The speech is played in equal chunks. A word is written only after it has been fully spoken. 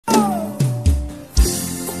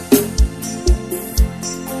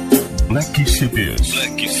Leque CDs.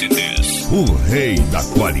 Leque CDs. O rei da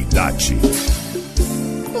qualidade.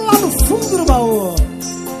 Lá no fundo do baú.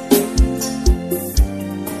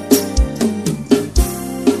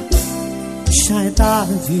 Já é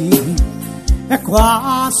tarde, é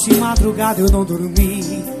quase madrugada, eu não dormi.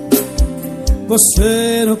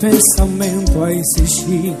 Você no pensamento a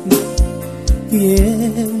insistir, e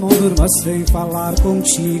eu não durmo sem falar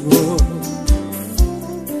contigo.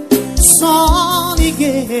 Só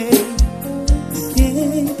liguei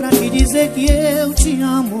pra te dizer que eu te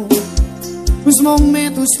amo. Os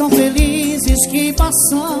momentos tão felizes que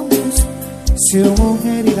passamos, se eu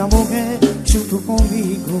morrer, irá morrer junto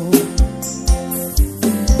comigo.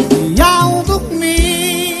 E ao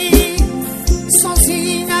dormir,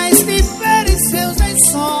 sozinha estiver em seus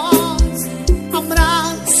lençóis,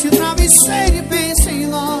 abrace o travesseiro e pense em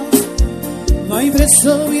nós. Na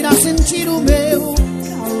impressão irá sentir o meu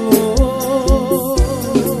calor.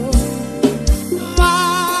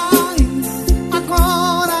 Vai,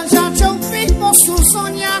 agora já te ouvi, posso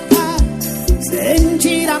sonhar,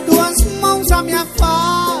 sentir as tuas mãos a minha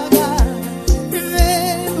faga,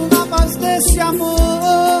 vivendo na paz desse amor.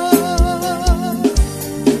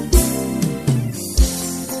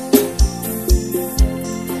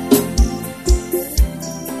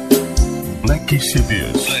 Leque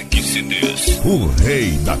CDs. Leque CDs. O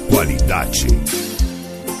rei da qualidade.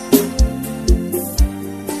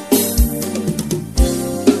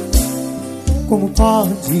 Como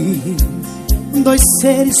pode dois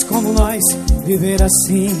seres como nós viver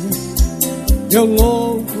assim? Eu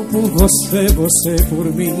louco por você, você por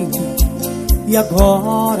mim, e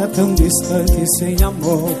agora tão distante sem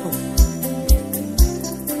amor.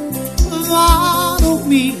 Vá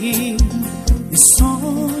dormir e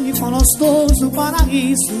sonhe com nós dois no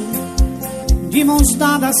paraíso. De mãos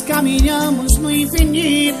dadas caminhamos no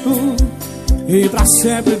infinito, e pra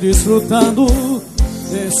sempre desfrutando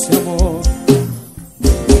desse amor.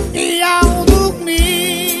 E ao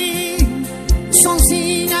dormir,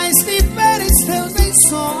 sozinha estiver em seus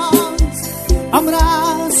lençóis,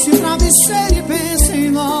 abrace o travesseiro e pense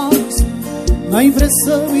em nós. Na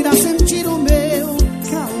impressão irá sentir o meu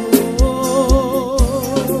calor.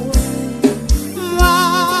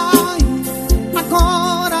 Vai,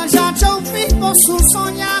 agora já te ouvi, posso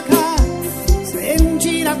sonhar,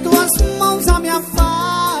 sentir as tuas mãos a minha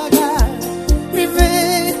faga,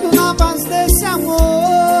 vivendo na paz desse amor.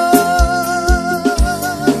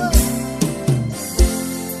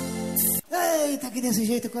 Eita, que desse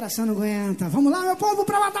jeito o coração não aguenta. Vamos lá, meu povo,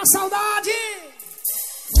 pra matar a saudade.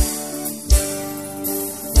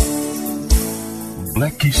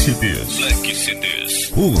 Leque CDs. Leque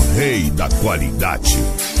CDs. O rei da qualidade.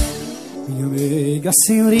 Minha amiga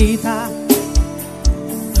senhorita,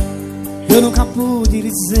 eu nunca pude lhe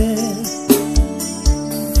dizer.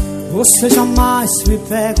 Você jamais me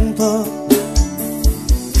perguntou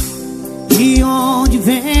de onde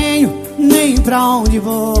venho, nem pra onde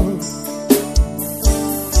vou.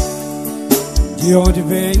 De onde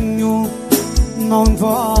venho não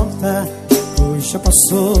importa, pois já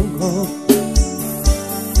passou.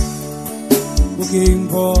 O que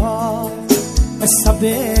importa é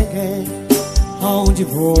saber aonde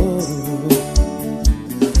vou.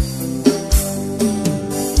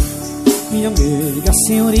 Minha amiga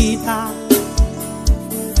senhorita,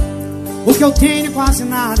 o que eu tenho é quase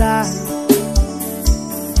nada,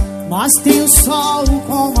 mas tenho só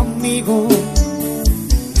como amigo.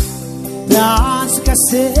 Braço que é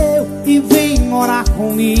seu e vem morar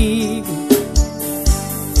comigo.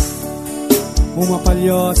 Uma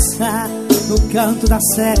palhoça no canto da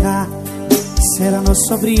serra será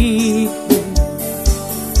nosso abrigo.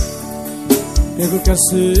 Pega o que é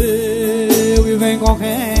seu e vem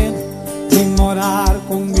correndo, vem morar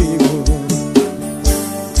comigo.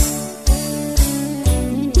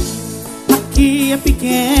 Aqui é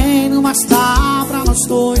pequeno, mas dá pra nós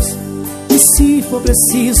dois, e se for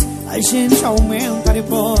preciso a gente aumenta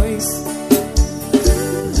depois.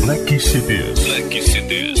 Leque CDs. Leque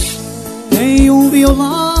CDs. Tem um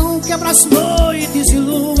violão que é pras noites de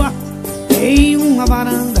lua, tem uma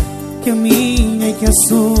varanda que é minha e que é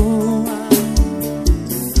sua.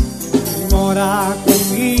 Vem morar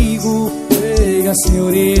comigo, meia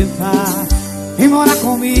senhorita. Vem morar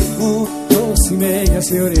comigo, doce meia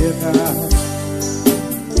senhorita.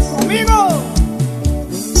 Comigo!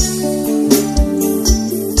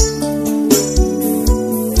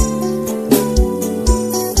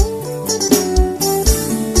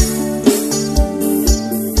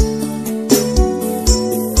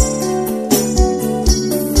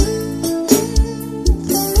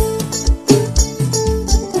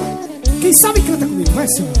 Quem sabe canta comigo, vai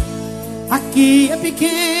senhor. Aqui é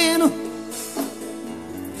pequeno,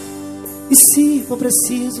 E se for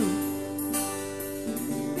preciso,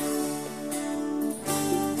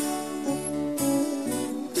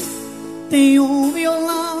 tem um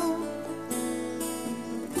violão,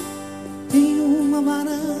 tem uma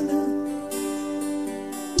varanda.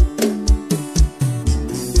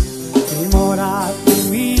 Vem morar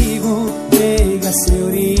comigo, mega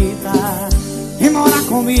senhorita. Vem morar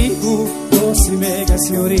comigo, doce mega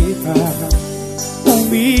senhorita.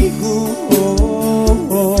 Comigo,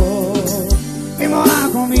 oh, oh. Vem morar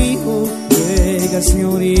comigo, mega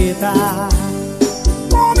senhorita.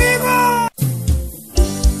 Comigo.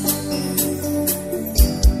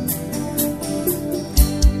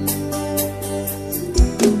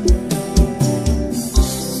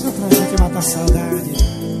 Só pra gente matar a saudade.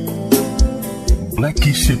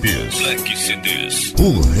 Black CDs,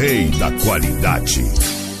 o rei da qualidade.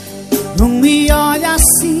 Não me olha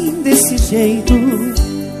assim desse jeito.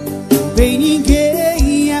 Bem,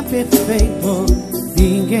 ninguém é perfeito,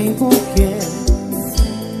 ninguém, porque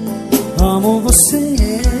amo você.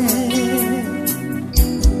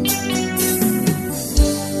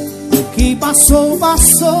 O que passou,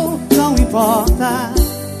 passou, não importa.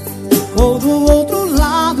 Ficou do outro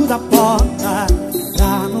lado da porta,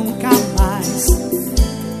 pra nunca mais.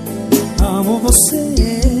 Amo você.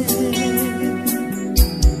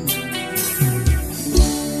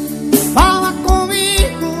 Fala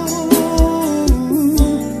comigo,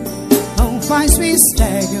 não faz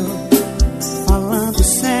mistério. Falando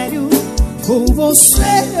sério, com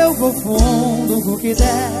você eu vou fundo com o que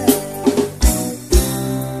der.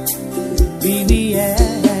 E vier,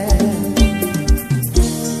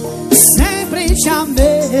 sempre te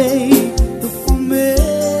amei, do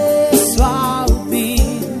começo ao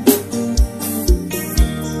fim.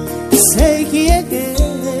 Sei que errei,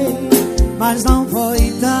 mas não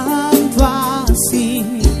foi tanto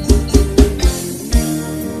assim.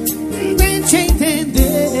 Tente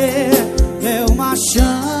entender, deu uma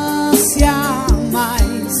chance a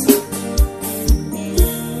mais.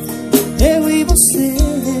 Eu e você,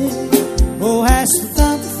 o resto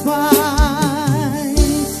tanto faz.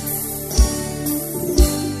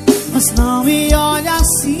 Mas não me olha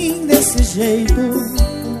assim desse jeito.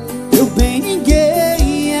 Meu bem,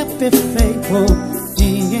 ninguém é perfeito,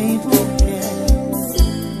 ninguém, porque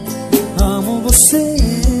amo você.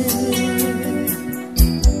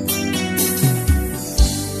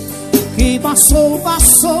 O que passou,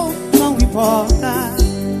 passou, não importa.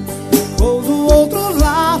 Ficou do outro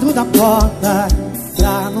lado da porta,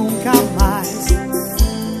 pra nunca mais.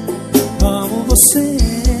 Amo você.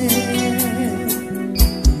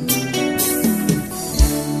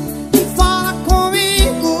 Fala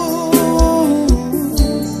comigo,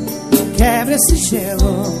 quebra esse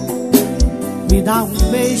gelo, me dá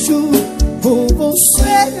um beijo. Com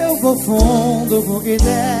você eu vou fundo com o que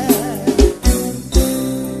der.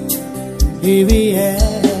 E vier,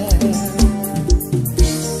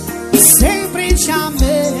 sempre te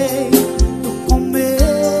amei, do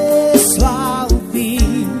começo ao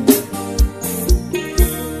fim.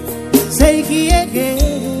 Sei que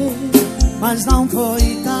errei, mas não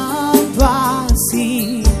foi tanto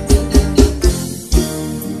assim.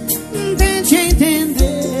 Tente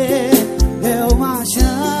entender, deu uma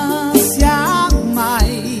chance a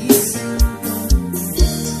mais.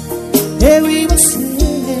 Eu e você,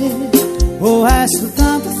 o resto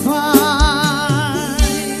tanto faz.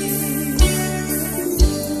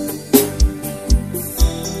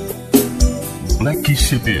 Black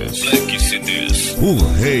CDs, o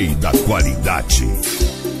rei da qualidade.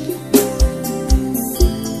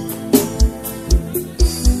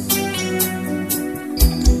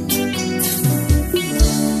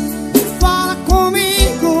 Fala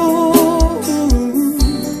comigo,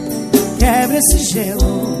 quebra esse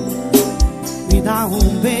gelo, me dá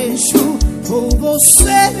um beijo. Com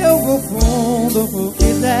você eu vou fundo com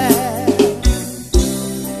que der.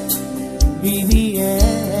 E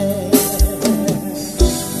vier,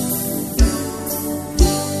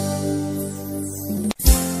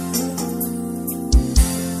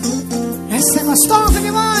 essa é gostosa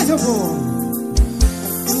demais, meu povo.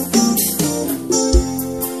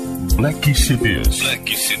 Black CDs.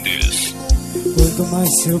 Quanto mais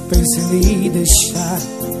eu penso em me deixar,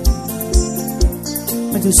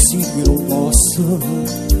 mas eu sei que eu posso,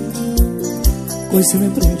 pois eu me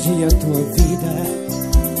prendi a tua vida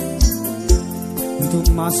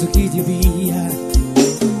muito mais do que devia.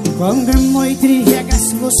 Quando é noite e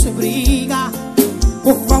regaço você briga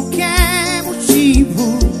por qualquer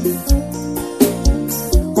motivo.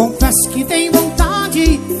 Confesso que tem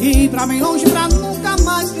vontade de ir pra bem longe pra nunca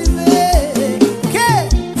mais viver.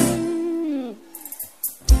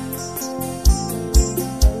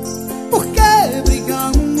 Por quê?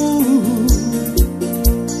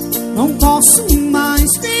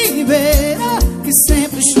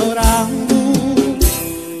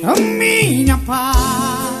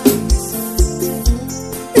 paz.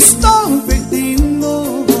 Estou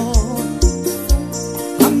perdendo.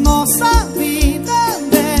 A nossa vida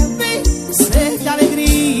deve ser de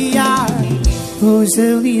alegria, pois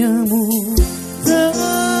eu lhe amo.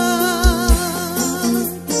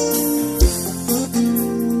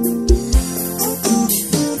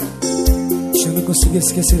 Eu não consigo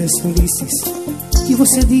esquecer as felizes que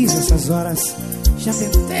você diz nessas horas. Já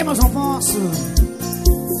tentei, mas não posso.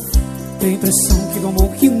 Tenho a impressão que do amor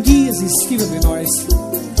que um dia existiu entre nós,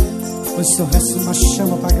 pois seu resto uma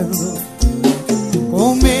chama apagando.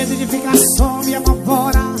 Com medo de ficar só me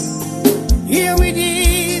apavora e eu me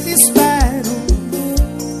desespero.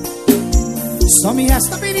 Só me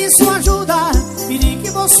resta pedir sua ajuda, pedir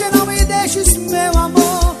que você não me deixe, meu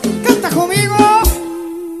amor. Canta comigo!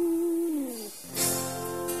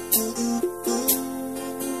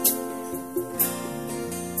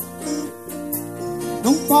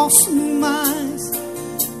 Não posso mais.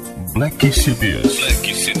 Black CDs.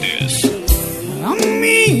 Black CDs. A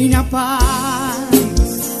minha paz.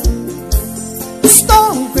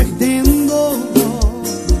 Estou perdendo.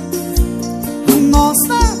 A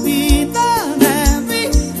nossa vida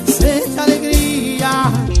deve ser de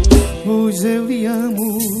alegria, pois eu lhe amo.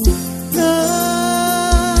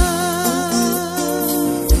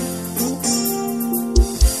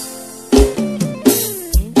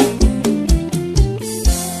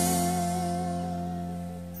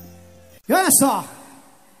 E olha só,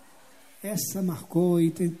 essa marcou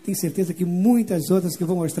e tenho certeza que muitas outras que eu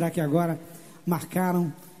vou mostrar aqui agora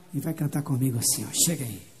marcaram, e vai cantar comigo assim, ó. Chega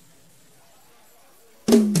aí.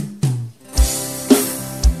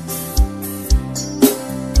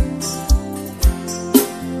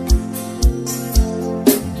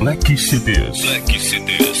 Black CDs. Black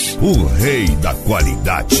CDs. O rei da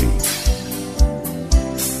qualidade.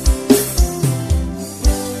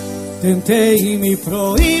 Tentei me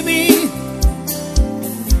proibir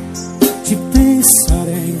de pensar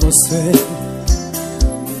em você,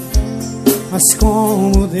 mas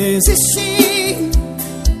como desistir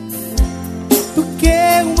do que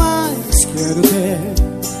eu mais quero ter?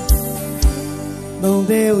 Não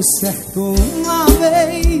deu certo uma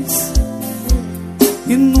vez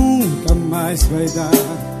e nunca mais vai dar.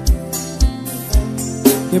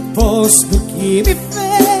 Depois do que me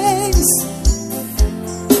fez,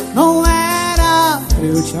 não era pra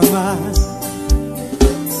eu te amar.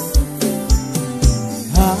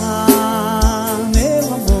 Ah,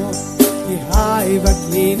 meu amor, que raiva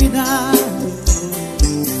que me dá.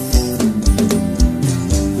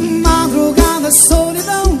 Madrugada,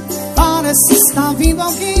 solidão, parece estar vindo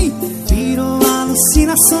alguém. Virou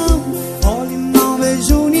alucinação, olhe, não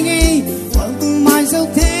vejo ninguém. Quanto mais eu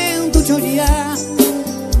tento te odiar,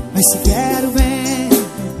 mas se quero ver.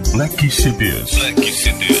 Black CDs. Black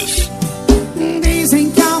CDs.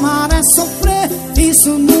 Dizem que amar é sofrer,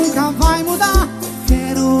 isso nunca vai mudar.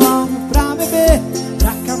 Quero algo pra beber,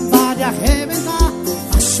 pra acabar de arrebentar.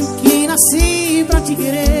 Acho que nasci pra te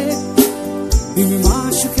querer e me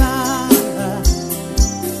machucar,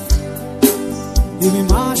 e me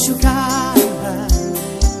machucar.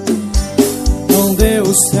 Não deu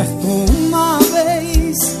certo uma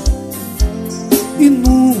vez e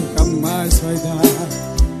nunca mais vai dar.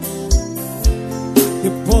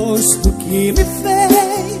 Depois do que me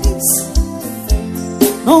fez,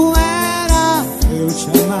 não era eu te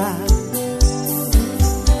amar.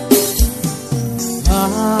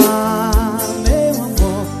 Ah, meu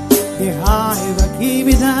amor, que raiva que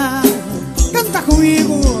me dá. Canta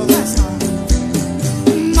comigo, essa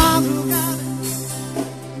madrugada.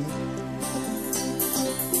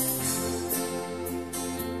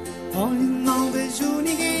 Olhe, não vejo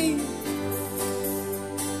ninguém,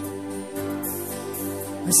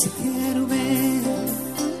 mas se quero ver.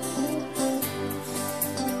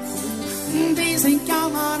 Dizem que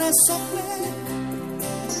amar é sofrer,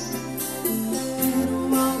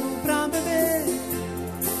 quero algo pra beber.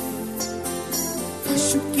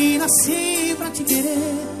 Acho que nasci pra te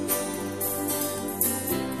querer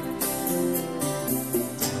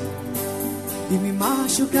e me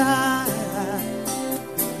machucar.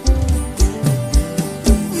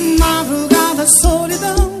 Madrugada,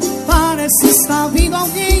 solidão, parece estar vindo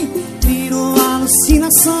alguém. Virou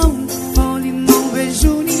alucinação, olhe, não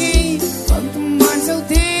vejo ninguém. Quanto mais eu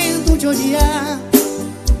tento te odiar,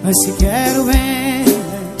 mas se quero ver.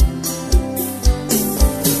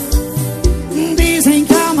 Dizem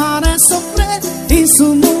que amar é sofrer,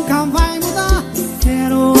 isso nunca vai mudar.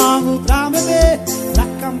 Quero algo pra beber, pra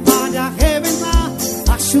acabar de arrebentar.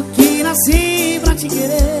 Acho que nasci pra te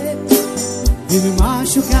querer e me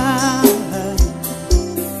machucar,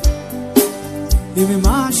 e me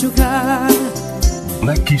machucar.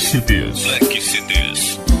 Leque CDs. Leque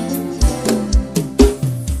CDs.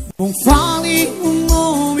 Não fale o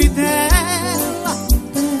nome dela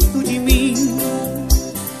perto de mim.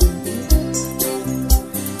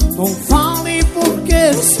 Não fale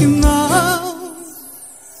porque senão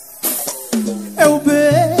eu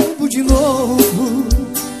bebo de novo.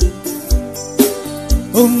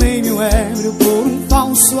 Tornei-me um ébrio por um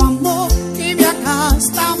falso amor que me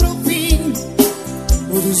arrasta pro fim.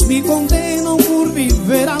 Todos me condenam por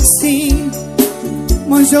viver assim,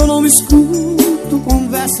 mas eu não escuto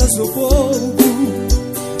conversas do povo.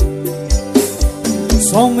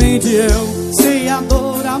 Somente eu sei a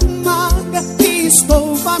dor amarga que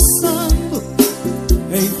estou passando,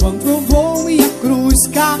 enquanto eu vou minha cruz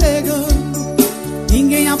carregando.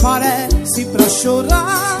 Ninguém aparece pra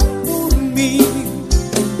chorar por mim.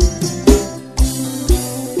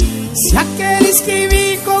 Se aqueles que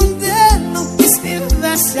me condenam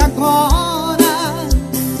estivesse agora,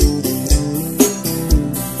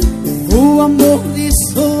 o amor de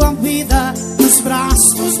sua vida nos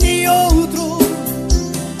braços de outro,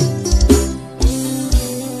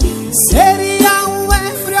 seria um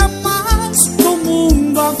ébrio a mais no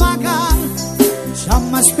mundo a vagar.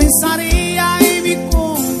 Jamais pensaria em me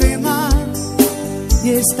condenar, e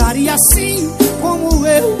estaria assim como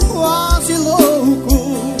eu, quase louco.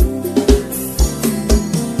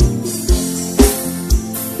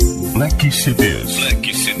 Leque CDs.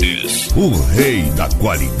 Leque CDs. O rei da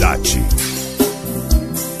qualidade.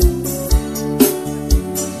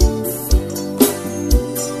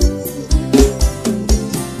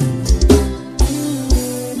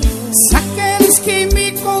 Se aqueles que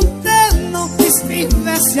me condenam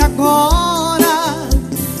estivesse agora,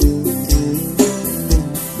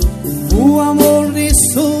 o amor de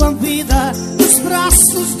sua vida nos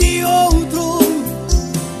braços de outro,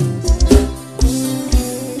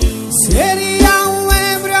 seria um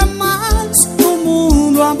ébrio a mais no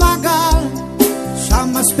mundo a vagar.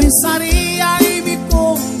 Jamais pensaria em me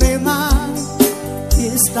condenar, e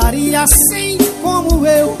estaria assim como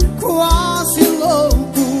eu, quase louco.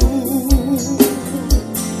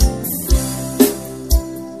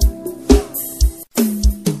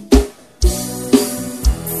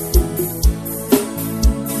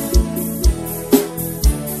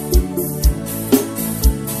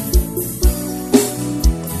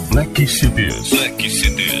 Leque CDs. Leque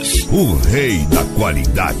CDs. O rei da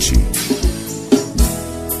qualidade.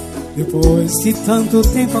 Depois de tanto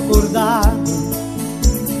tempo acordado,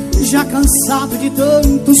 já cansado de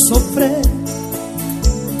tanto sofrer,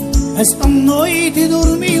 esta noite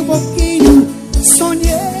dormi um pouquinho,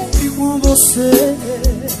 sonhei com você.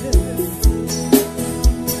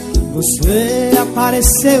 Você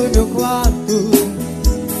apareceu em meu quarto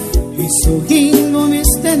e sorrindo me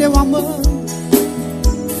estendeu a mão,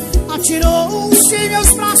 atirou-se em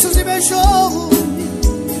meus braços e beijou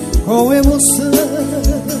com emoção,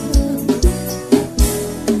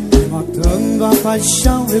 matando a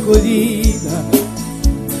paixão recolhida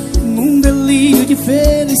num delírio de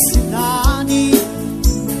felicidade.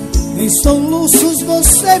 Em soluços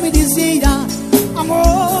você me dizia: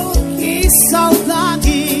 amor, que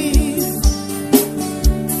saudade.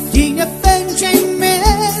 De repente, em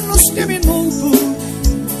menos de minuto,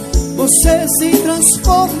 você se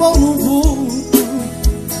transformou num vulto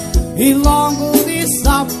e logo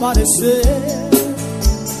desapareceu.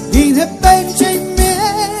 De repente, em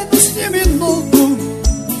menos de minuto,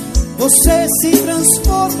 você se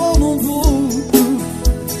transformou num vulto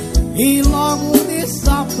e logo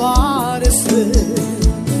desapareceu.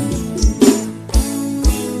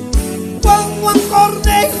 Quando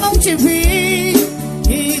acordei não te vi,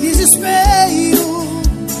 que desespero.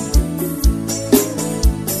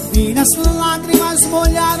 Minhas lágrimas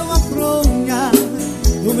molharam a fronha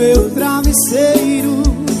do meu travesseiro.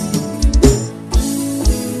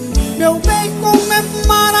 Meu bem, como é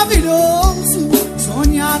maravilhoso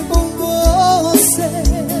sonhar com você.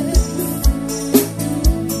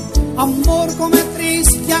 Amor, como é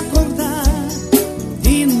triste acordar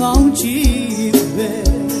e não te ver.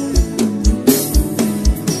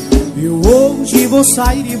 Eu hoje vou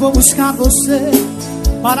sair e vou buscar você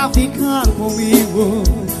para ficar comigo.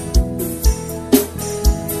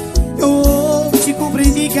 Eu hoje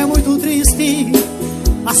compreendi que é muito triste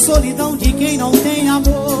a solidão de quem não tem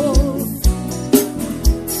amor.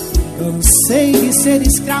 Cansei de ser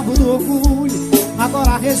escravo do orgulho,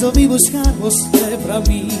 agora resolvi buscar você pra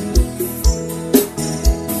mim.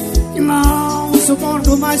 Que não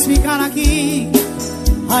suporto mais ficar aqui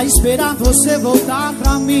a esperar você voltar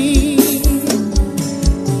pra mim.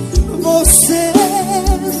 Você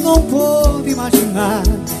não pode imaginar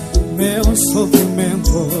meu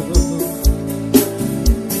sofrimento.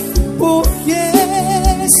 Porque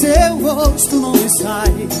seu rosto não me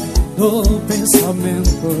sai do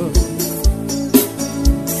pensamento.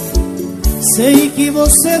 Sei que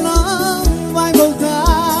você não vai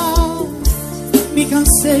voltar. Me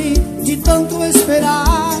cansei de tanto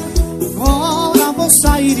esperar. Agora vou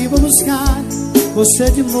sair e vou buscar você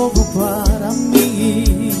de novo para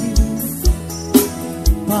mim.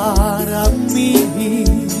 Para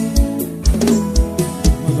mim.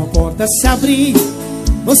 Quando a porta se abrir,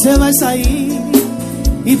 você vai sair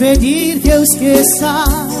e pedir que eu esqueça.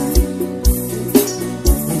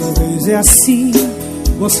 Uma vez é assim,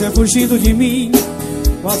 você fugindo de mim,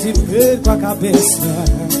 quase perco a cabeça.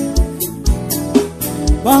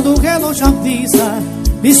 Quando o relógio avisa,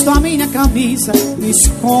 visto a minha camisa, me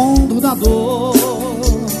escondo da dor.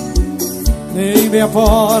 Nem minha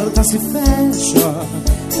porta se fecha,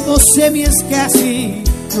 você me esquece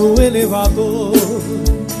no elevador.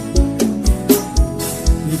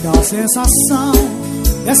 Me dá a sensação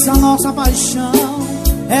que essa nossa paixão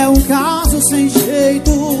é um caso sem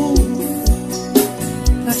jeito.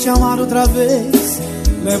 Pra te amar outra vez,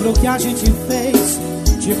 lembro o que a gente fez,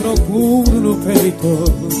 te procuro no peito.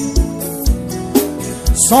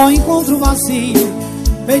 Só encontro vazio,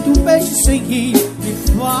 feito um peixe sem rio, me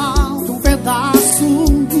falta um pedaço.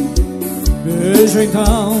 Beijo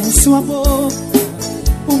então sua boca,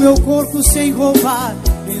 o meu corpo se envolver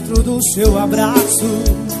dentro do seu abraço.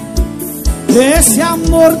 Esse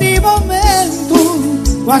amor de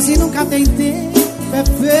momento quase nunca tem tempo, é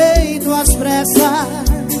feito às pressas.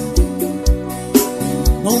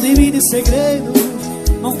 Não divide segredo,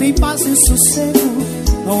 não tem paz e sossego,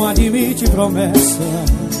 não admite promessa.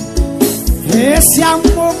 Esse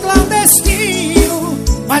amor clandestino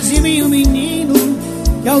faz de mim um menino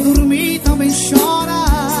que ao dormir também chora,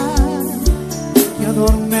 que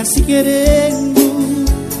adormece querendo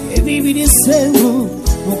e vive dizendo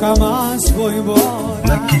nunca mais vou embora.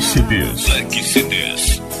 Black CDs. Black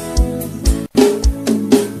CDs.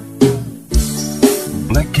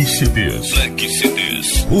 Black CDs. Black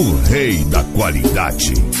CDs. O rei da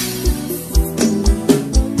qualidade.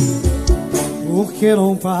 Por que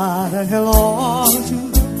não para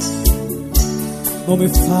relógio? Não me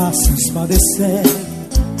faças padecer.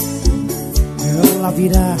 Ela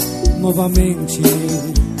virá novamente.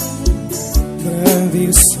 Breve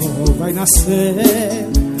o sol vai nascer.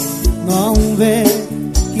 Não vê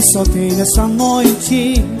que só tem essa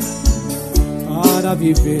noite para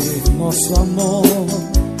viver nosso amor.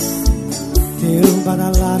 Teu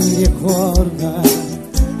badalar me recorda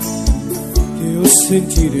que eu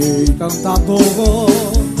sentirei tanta dor.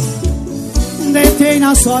 Deitei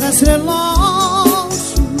nas horas relógio,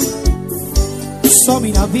 só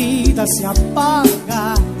minha vida se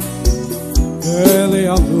apaga. Ela é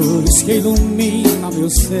a luz que ilumina meu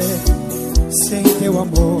ser. Sem teu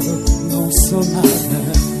amor não sou nada.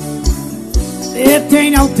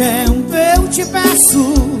 Detenha o tempo, eu te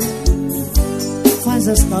peço. Faz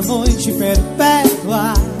esta noite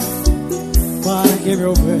perpétua, para que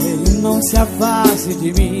meu bem não se afaste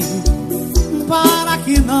de mim, para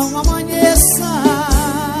que não amanheça.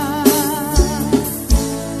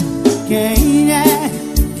 Quem é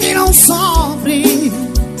que não sofre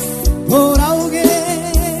por alguém?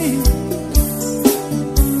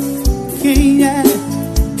 Quem é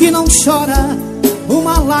que não chora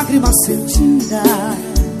uma lágrima sentida?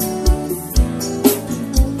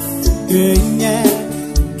 Quem é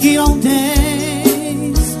que não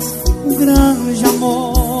tem um grande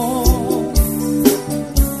amor?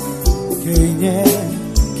 Quem é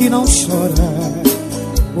que não chora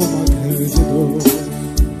uma grande dor?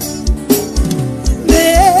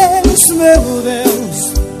 Deus, meu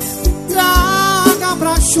Deus, traga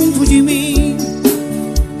pra junto de mim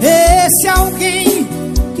esse alguém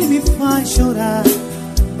que me faz chorar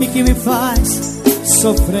e que me faz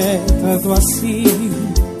sofrer tanto assim.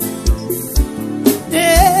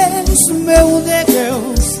 Deus, meu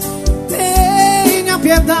Deus, tenha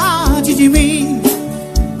piedade de mim.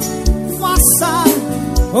 Faça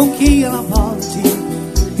com que ela volte.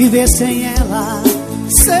 Viver sem ela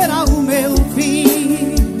será o meu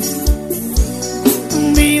fim.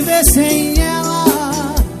 Viver sem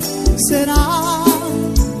ela será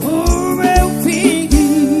o meu fim.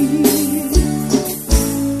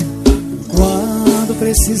 Quando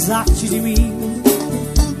precisaste de mim,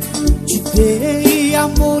 te dei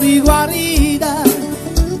amor e guarida.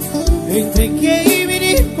 Entreguei-me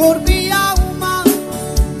de corpo e alma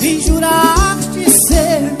e juraste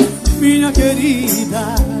ser minha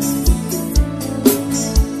querida.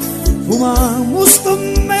 Fumamos do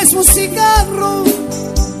mesmo cigarro,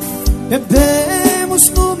 bebemos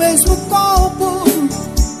no mesmo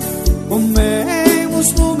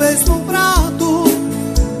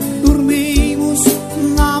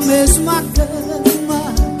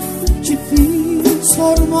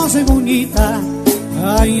bonita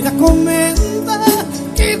ainda comenta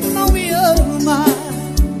que não me ama.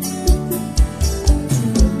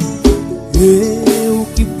 Eu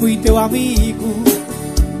que fui teu amigo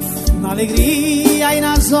na alegria e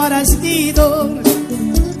nas horas de dor,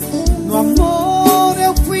 no amor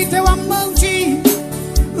eu fui teu amante,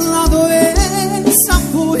 na doença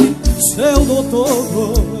fui seu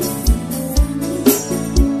doutor.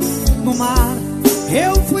 No mar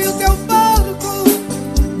eu fui o teu barco,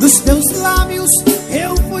 dos teus lábios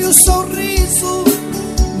eu fui o sorriso,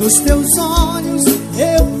 nos teus olhos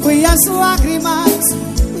eu fui as lágrimas,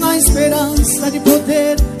 na esperança de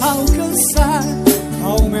poder alcançar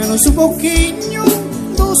ao menos um pouquinho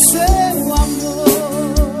do seu amor.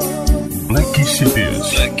 Leque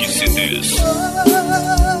CDs. Leque CDs.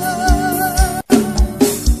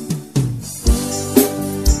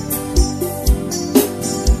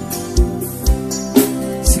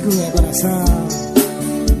 Segura coração.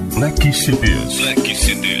 Leque CDs. Leque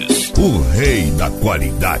CDs. O rei da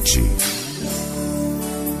qualidade.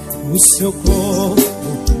 O seu corpo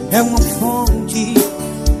é uma fonte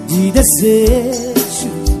de desejo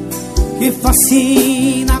que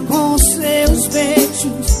fascina com seus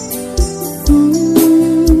beijos.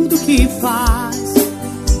 Tudo que faz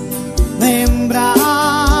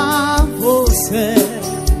lembrar você.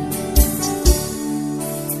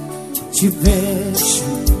 Te vejo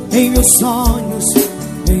em meus sonhos,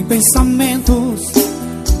 em pensamentos.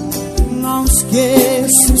 Não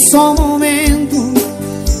esqueço só um momento.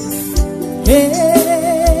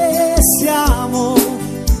 Esse amor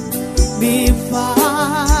me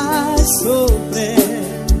faz sofrer.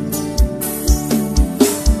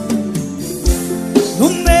 No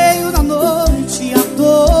meio da noite a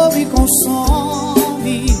dor me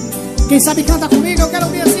consome. Quem sabe canta comigo, eu quero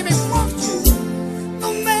ouvir assim bem forte.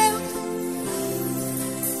 No meio.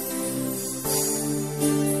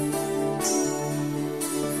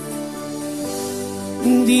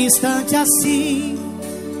 Um distante assim,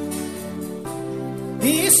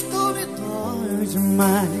 isto me dói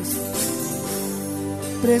demais.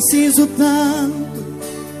 Preciso tanto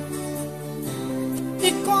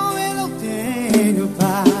e com ele eu tenho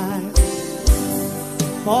paz.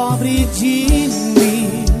 Pobre de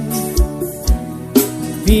mim,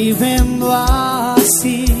 vivendo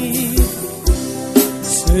assim,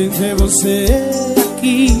 sem ter você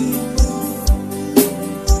aqui.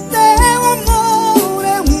 Teu amor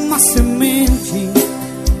é uma semente,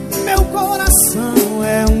 meu coração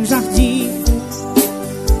é um jardim,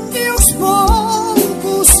 e aos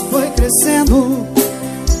poucos foi crescendo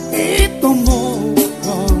e tomou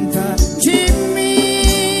conta de mim.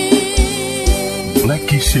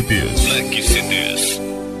 Leque CDs. Leque CDs.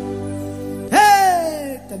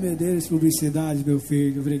 Eita, meu Deus, publicidade, meu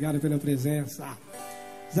filho. Obrigado pela presença.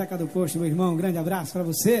 Zeca do Posto, meu irmão, um grande abraço pra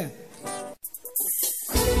você.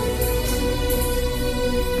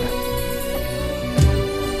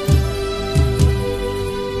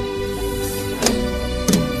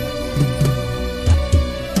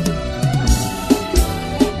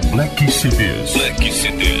 Leque CDs. Leque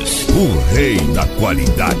CDs. O rei da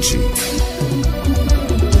qualidade.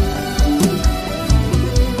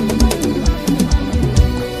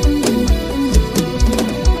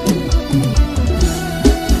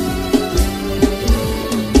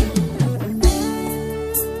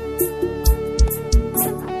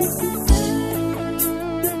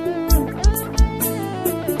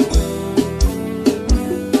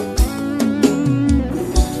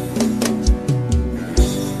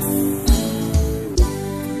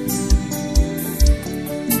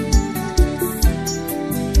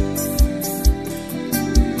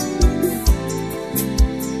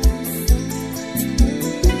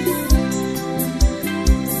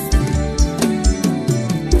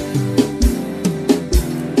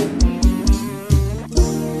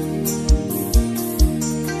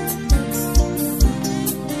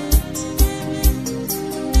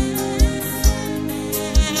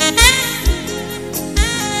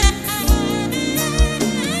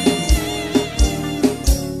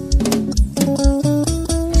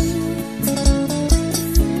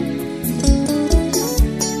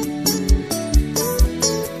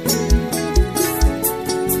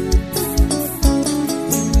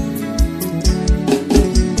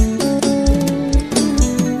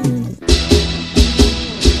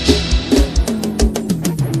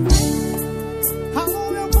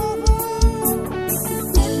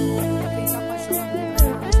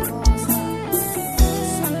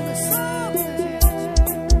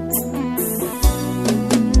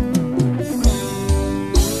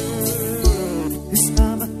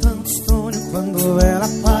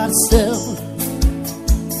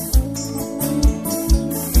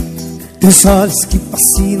 Os olhos que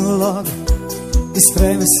fascinam logo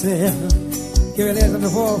estremeceram. Que beleza, meu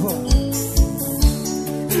povo.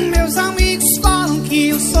 Meus amigos falam que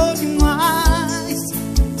eu sou demais,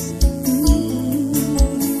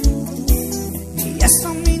 e é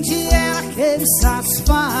somente ela que me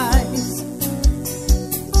satisfaz.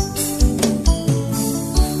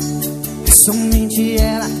 É somente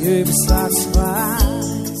ela que me satisfaz.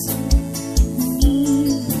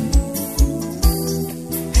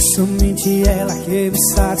 É somente ela que me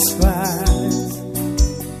satisfaz.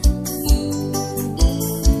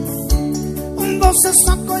 Você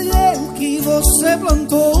só colheu o que você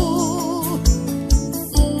plantou.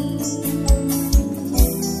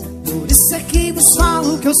 Por isso é que vos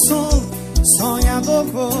falo que eu sou sonhador.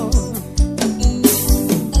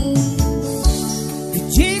 E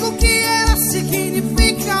digo que ela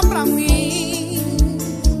significa pra mim.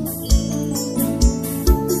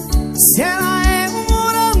 Se ela é um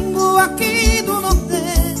morango aqui do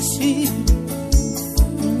Nordeste,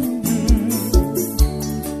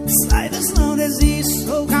 não desisto,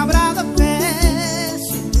 sou cabra da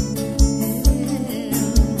peste.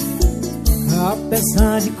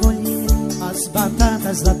 Apesar de colher as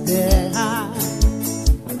batatas da terra,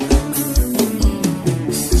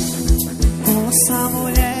 com essa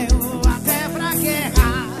mulher eu vou até pra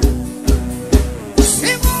guerra.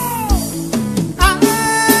 Se vou,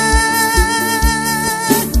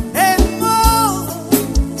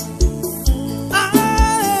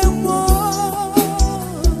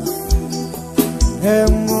 é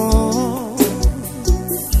amor,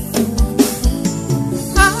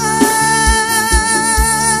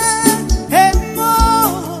 é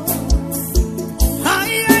amor,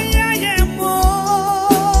 ai, ai, ai, é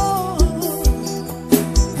amor,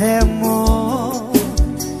 é amor,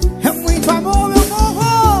 é muito amor, meu povo.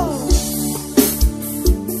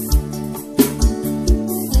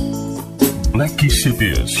 Black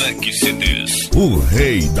CDs. Black CDs. O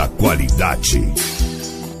rei da qualidade.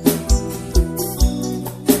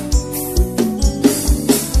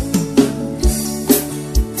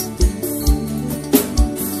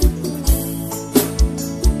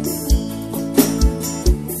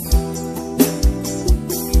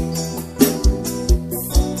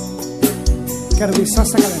 Quero ver só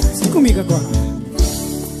essa galera. Vem comigo agora.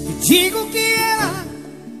 E digo que ela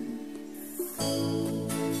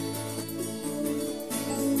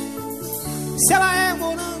se ela é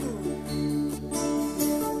morango,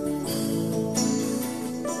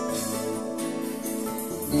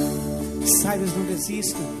 saias não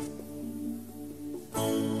desistam.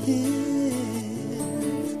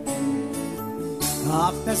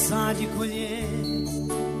 Apesar de colher.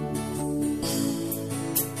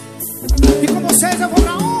 E com vocês eu vou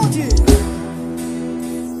pra onde?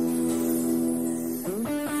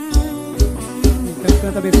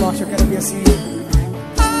 Canta bem forte, eu quero ver assim.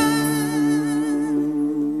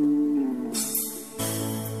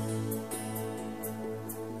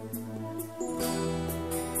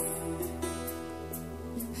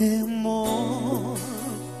 É amor.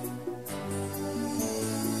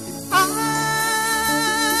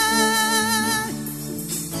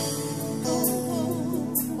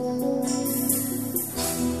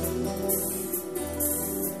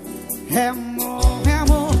 É amor, é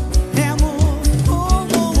amor, é amor, oh,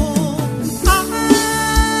 oh, oh.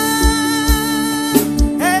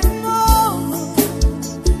 É amor,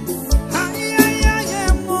 ai, ai, ai, é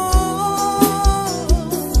amor,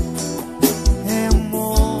 é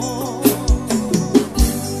amor.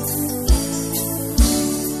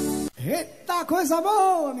 Eita, coisa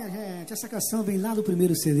boa, minha gente. Essa canção vem lá do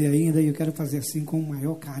primeiro CD ainda e eu quero fazer assim com o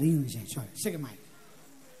maior carinho, gente. Olha, chega mais.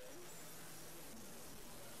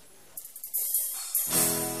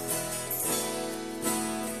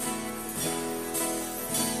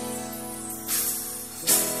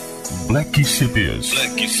 Black CDs.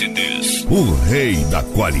 Black CDs. O rei da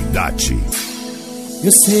qualidade.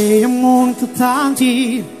 Eu sei, é muito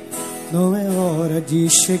tarde, não é hora de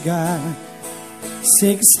chegar.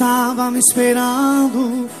 Sei que estava me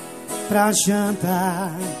esperando pra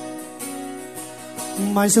jantar,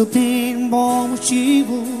 mas eu tenho um bom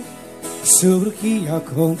motivo sobre o que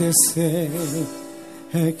aconteceu.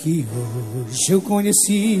 É que hoje eu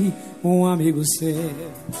conheci um amigo seu.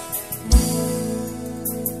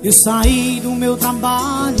 Eu saí do meu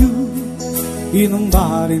trabalho e num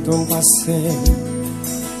bar então passei.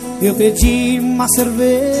 Eu pedi uma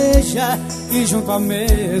cerveja e junto à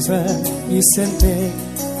mesa me sentei.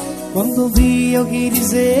 Quando vi alguém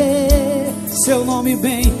dizer seu nome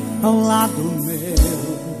bem ao lado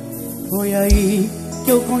meu, foi aí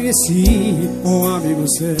que eu conheci um amigo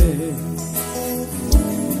seu.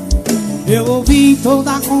 Eu ouvi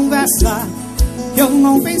toda a conversa que eu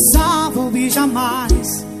não pensava ouvir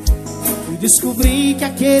jamais. E descobri que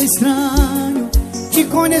aquele estranho te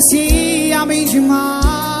conhecia bem demais.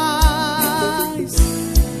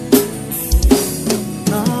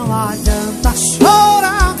 Não adianta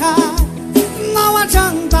chorar, não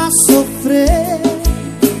adianta sofrer.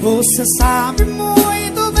 Você sabe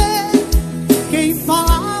muito bem quem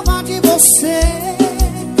falava de você.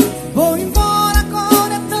 Vou embora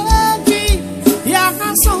agora é tarde, e a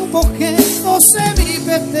razão por que você me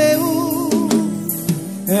perdeu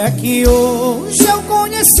é que hoje eu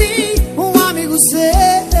conheci um amigo seu.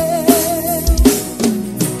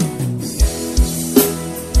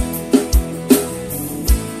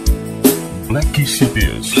 Black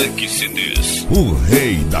CDs, o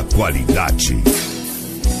rei da qualidade.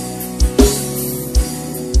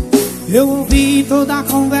 Eu ouvi toda a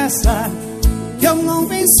conversa que eu não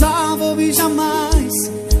pensava ouvir jamais.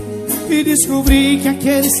 E descobri que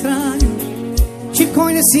aquele estranho te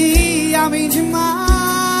conhecia bem demais.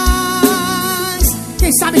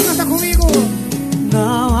 Quem sabe canta comigo.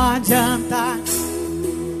 Não adianta,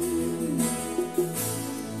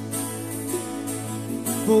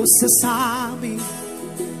 você sabe.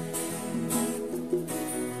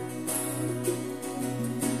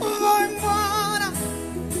 Vou embora.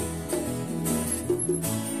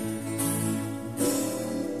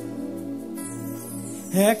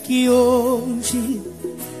 É que hoje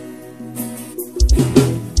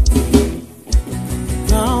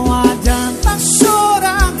não adianta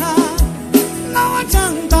chorar, não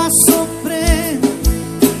adianta sofrer.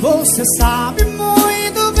 Você sabe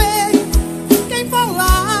muito bem quem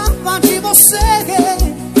falava de você.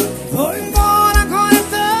 Vou embora agora é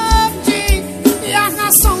tarde, e a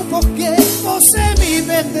razão por que você me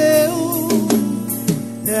perdeu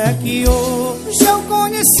é que hoje eu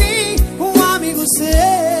conheci um amigo seu.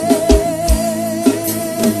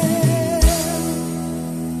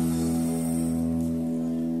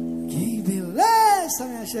 Que beleza,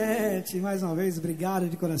 minha gente. Mais uma vez, obrigado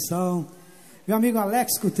de coração. Meu amigo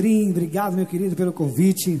Alex Cutrim, obrigado, meu querido, pelo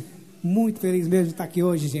convite. Muito feliz mesmo de estar aqui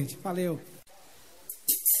hoje, gente. Valeu.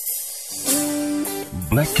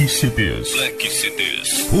 Black CDs,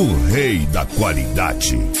 o rei da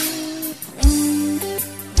qualidade.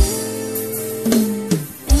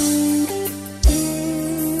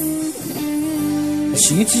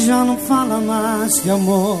 A gente já não fala mais de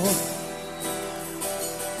amor.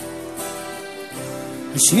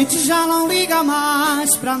 A gente já não liga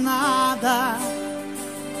mais pra nada.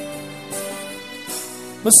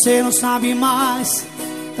 Você não sabe mais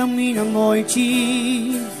da minha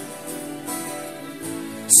noite,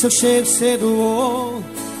 se eu chego cedo ou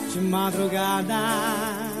de madrugada.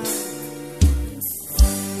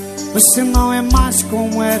 Você não é mais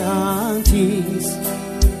como era antes.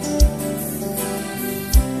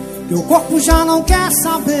 Teu corpo já não quer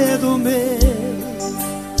saber do meu.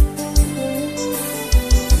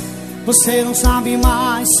 Você não sabe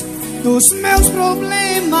mais dos meus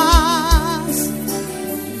problemas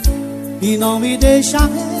e não me deixa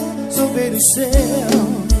resolver o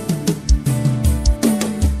seu.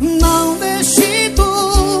 Não deixe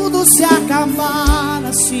tudo se acabar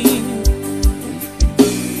assim.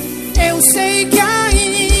 Eu sei que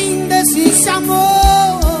ainda existe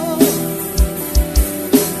amor.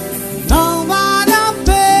 Não vale a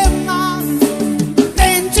pena,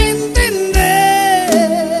 tente entender.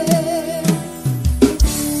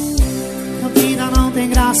 A vida não tem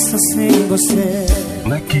graça sem você.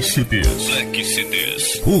 Black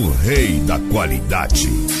CDs, o rei da qualidade.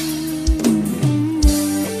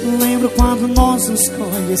 Lembro quando nós nos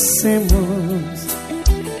conhecemos,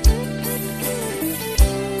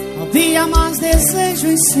 havia mais desejo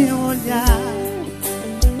em seu olhar.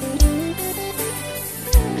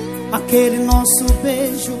 Aquele nosso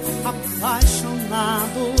beijo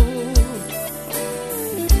apaixonado,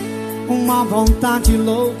 uma vontade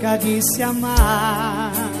louca de se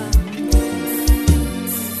amar.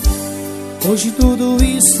 Hoje tudo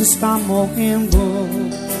isso está morrendo.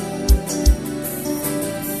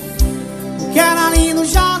 O que era lindo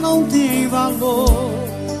já não tem valor.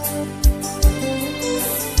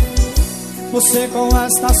 Você com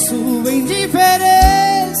esta sua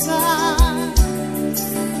indiferença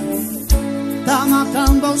tá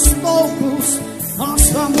matando aos poucos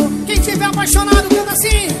nosso amor. Quem tiver apaixonado canta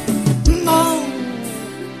assim. Não.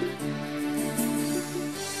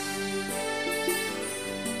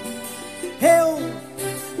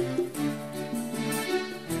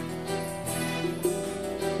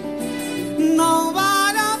 Não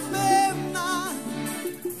vale a pena.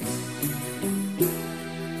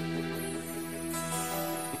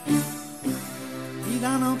 Vida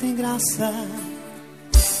não tem graça graça.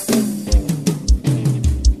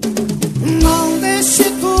 Não deixe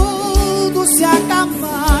tudo se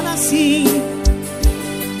acabar assim.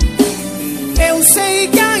 Eu sei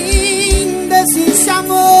que ainda existe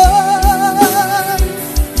amor.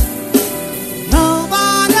 Não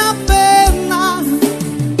vale a pena,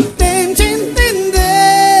 tente entender.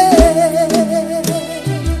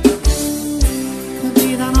 A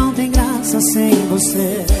vida não tem graça sem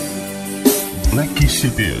você. Leque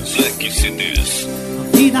CDs. Leque CDs.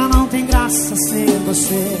 A vida não tem graça sem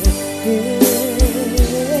você.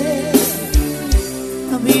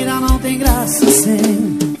 A vida não tem graça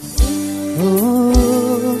sem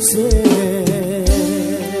você.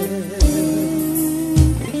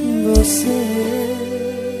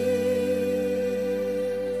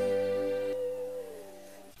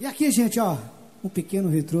 E aqui, gente, ó, um pequeno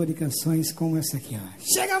retrô de canções como essa aqui, ó.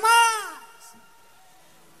 Chega mais!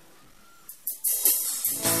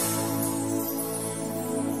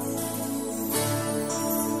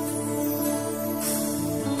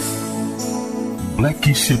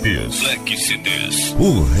 Leque CDs. Leque CDs.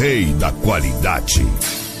 O rei da qualidade.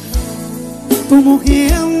 Tô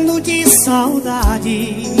morrendo de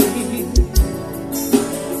saudade.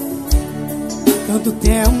 Tanto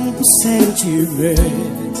tempo sem te ver.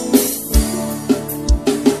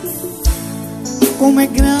 Como é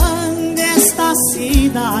grande esta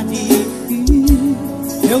cidade.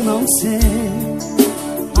 Eu não sei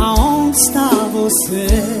aonde está você.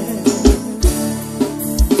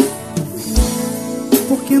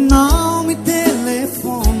 Porque não me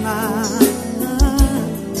telefona?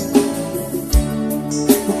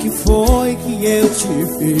 O que foi que eu te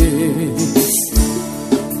fiz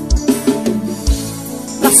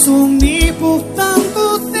pra sumir por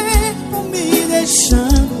tanto tempo, me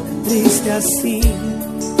deixando triste assim?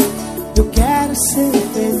 Eu quero ser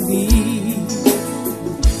feliz.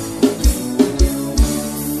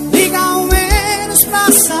 Liga ao menos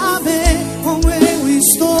pra saber como eu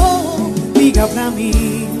estou. Liga pra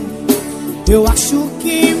mim, eu acho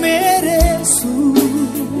que mereço.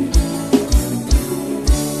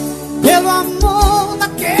 Pelo amor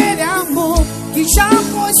daquele amor que já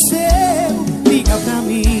foi seu. Liga pra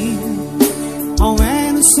mim, ao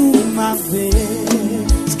menos uma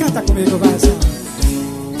vez. Canta comigo, vai assim.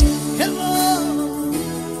 Hello.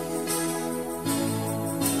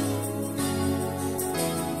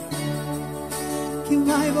 Que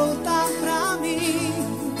vai voltar pra mim.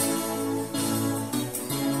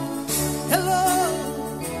 Hello,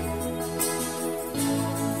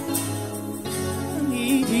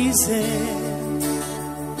 me dizer.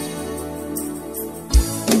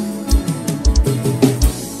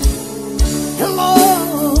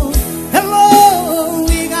 Hello, hello,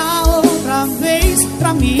 liga outra vez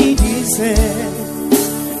pra me dizer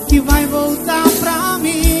que vai voltar pra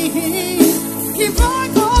mim, que vai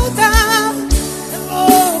voltar.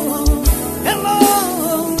 Hello,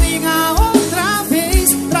 hello, liga outra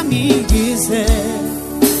vez pra me dizer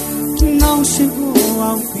que não chegou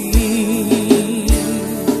ao fim.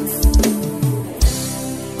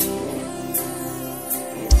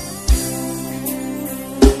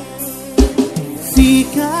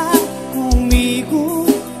 Fica comigo,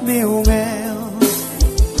 meu mel.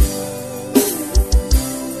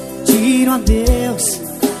 Tira Deus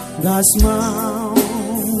das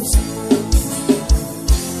mãos.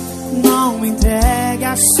 Não me entregue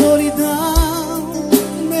a solidão,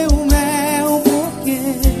 meu mel, porque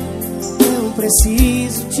eu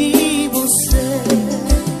preciso de você.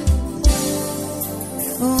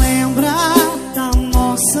 Lembra da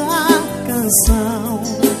nossa canção,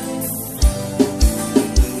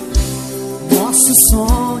 nosso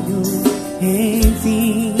sonho,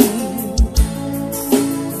 enfim.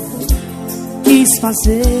 Quis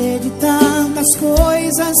fazer de tantas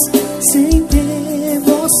coisas sem ter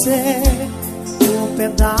você, um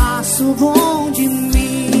pedaço bom de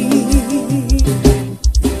mim.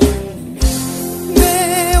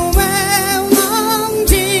 Meu mel, não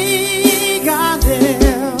diga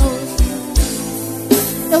adeus.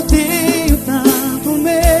 Eu tenho tanto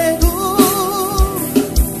medo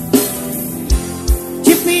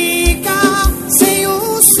de ficar sem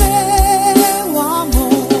o seu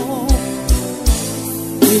amor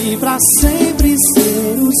e pra sempre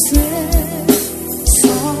ser o seu.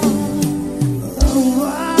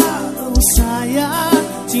 Não saia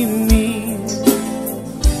de mim.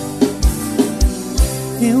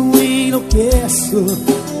 Eu enlouqueço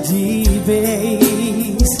de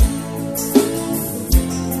vez.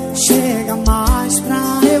 Chega mais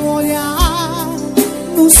pra eu olhar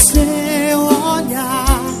no seu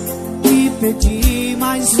olhar e pedir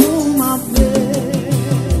mais uma vez.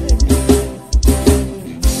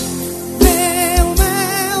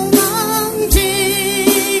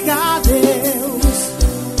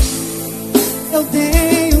 Eu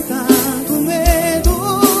tenho tanto medo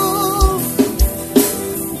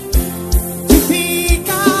de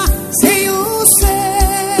ficar sem o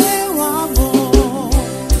seu amor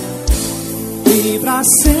e pra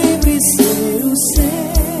sempre ser o seu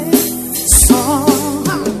só.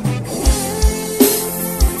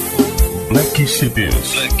 Leque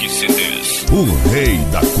CDs. Leque CDs. O rei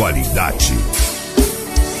da qualidade.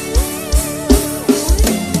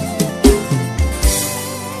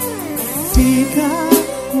 Fica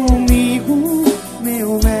comigo,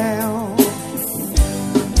 meu mel.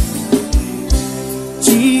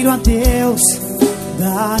 Tiro a Deus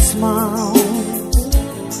das mãos.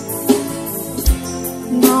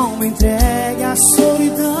 Não me entregue a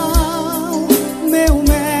solidão, meu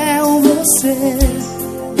mel. Você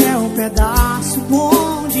é um pedaço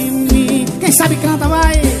bom de mim. Quem sabe canta,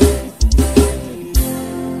 vai!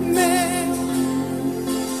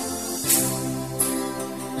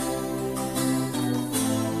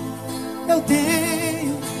 Eu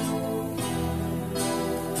tenho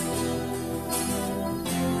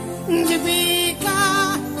de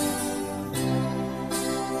ficar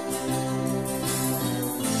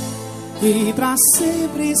e pra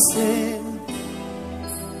sempre ser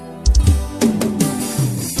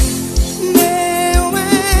meu,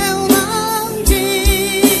 não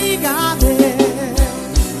diga adeus.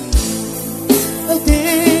 Eu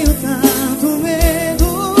tenho tanto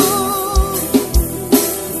medo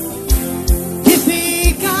de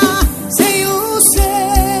ficar sem o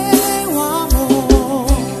seu amor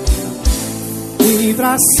e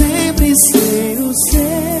pra sempre ser o seu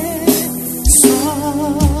só.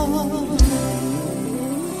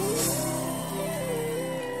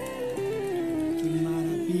 Que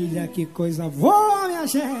maravilha, que coisa boa, minha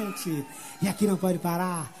gente! E aqui não pode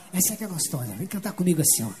parar. Essa aqui é gostosa. Vem cantar comigo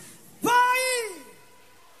assim, ó. Vai!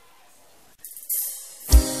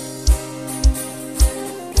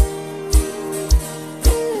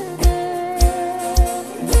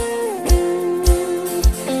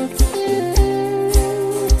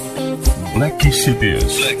 Leque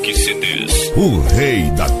CDs. Leque CDs. O rei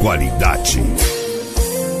da qualidade.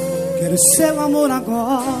 Quero seu amor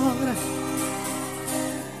agora,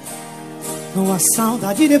 não há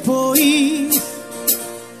saudade depois.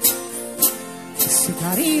 Esse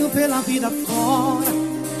carinho pela vida fora,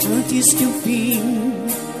 antes que o fim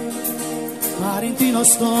pare entre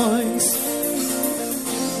nós dois.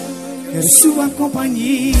 Quero sua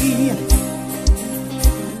companhia,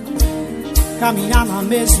 caminhar na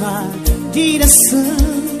mesma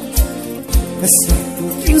direção. É certo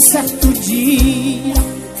que um certo dia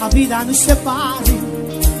a vida nos separe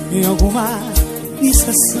em alguma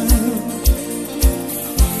estação.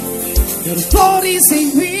 Quero flores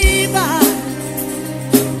em vida,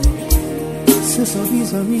 seu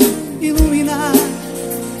sorriso a me iluminar.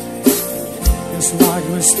 Meus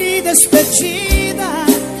lágrimas de despedida,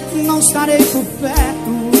 não estarei por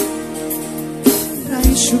perto pra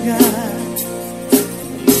enxugar.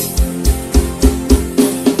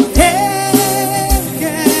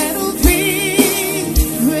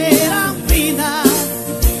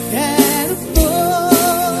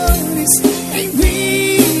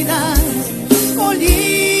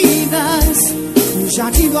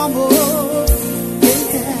 Jardim do amor, eu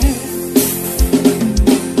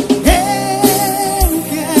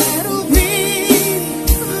quero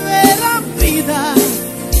viver a vida.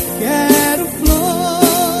 Quero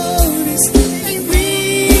flores em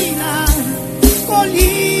vida,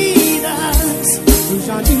 colhidas no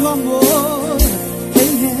jardim do amor,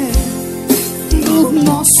 do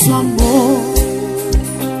nosso amor.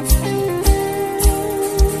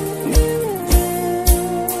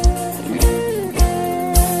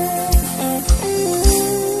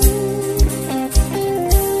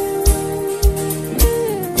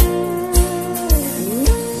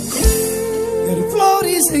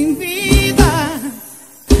 Em vida,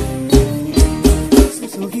 seu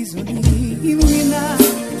sorriso me iluminar.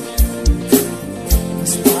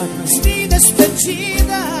 As lágrimas de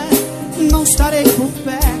despedida, não estarei por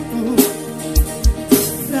perto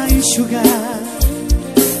pra enxugar.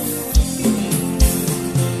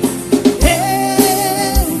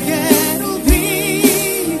 Eu quero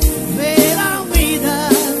viver a vida,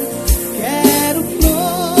 quero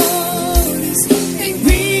flores em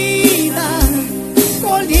vida,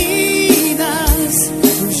 colhidas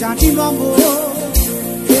no jardim do amor.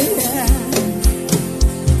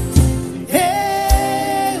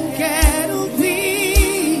 Eu quero viver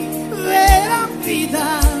a vida,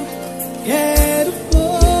 quero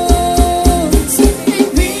flores em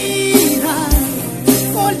vida,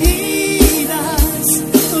 colhidas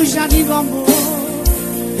no jardim do amor,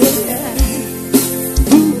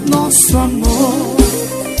 do nosso amor.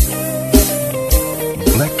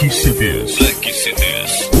 Black CDs,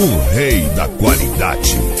 o rei da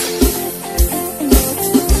qualidade.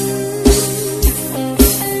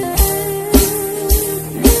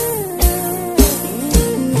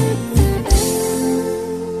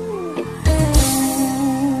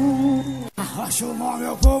 Arrocha o nó,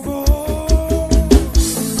 meu povo.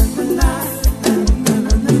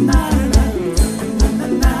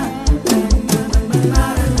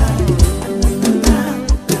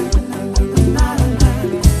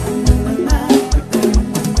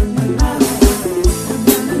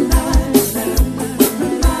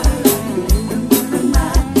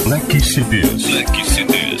 Black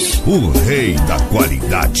CDs, o rei da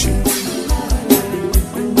qualidade.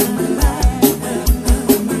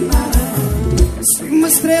 Se uma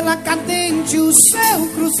estrela cadente o céu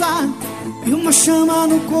cruzar e uma chama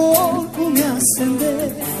no corpo me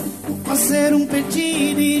acender, vou fazer um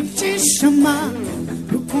pedido e te chamar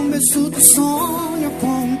pro começo do sonho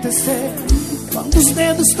acontecer. Quando os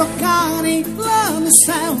dedos tocarem lá no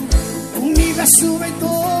céu, o universo vai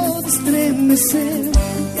todo estremecer,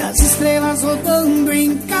 e as estrelas rodando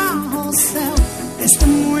em carrossel,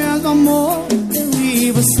 testemunhas do amor, eu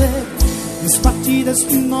e você, as batidas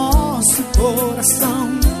do nosso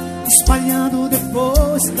coração, espalhando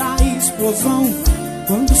depois da explosão,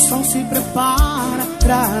 quando o sol se prepara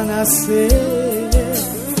pra nascer.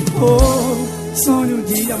 Oh, sonho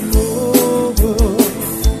de amor.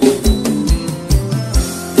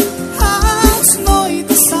 As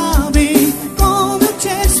noites sabem como eu te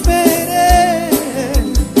esperei,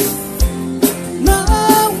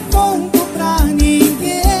 não conto pra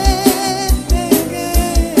ninguém.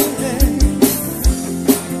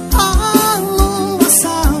 A lua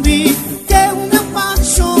sabe que eu me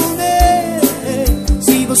apaixonei.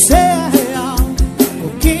 Se você é real, o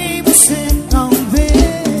que você não vê?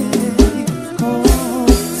 Oh,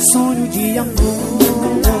 sonho de amor.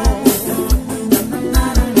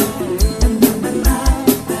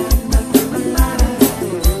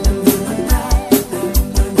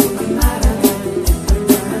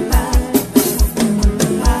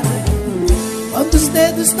 Quando os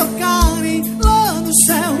dedos tocarem lá no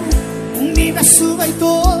céu, o universo vai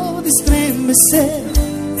todo estremecer,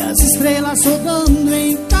 e as estrelas rodando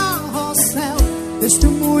em carrossel,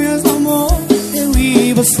 testemunhas do amor, eu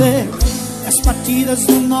e você, e as batidas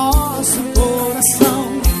do nosso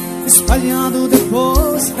coração, espalhando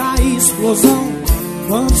depois da explosão,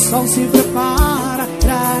 quando o sol se prepara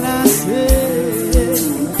pra nascer.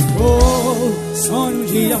 Oh, sonho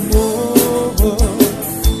de amor.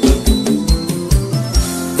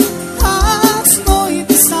 As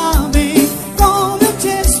noites sabem como eu te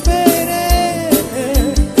esperei,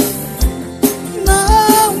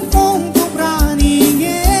 não conto pra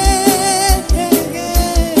ninguém.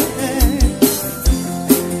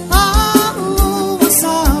 A lua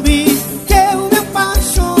sabe que eu me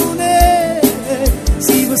apaixonei.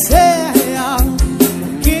 Se você é real,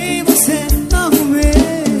 o que você não vê?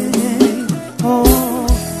 Oh,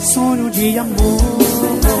 sonho de amor.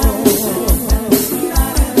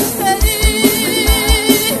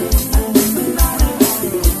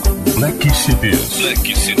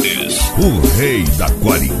 Black CDs, o rei da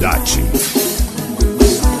qualidade.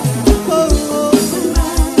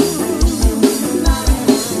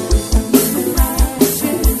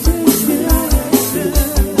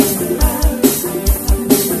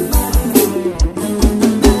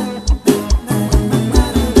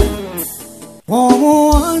 Como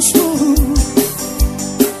um anjo,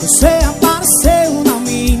 você apareceu na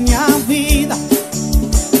minha vida.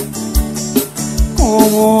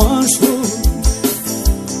 Como um anjo,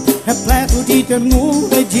 repleto de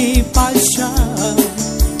ternura e de paixão.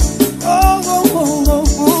 Oh, oh, oh, oh,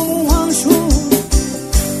 como um anjo,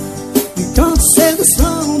 encanto,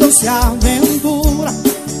 sedução, doce aventura.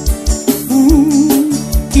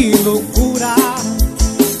 Que loucura,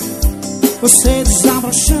 você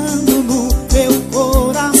desabrochando no meu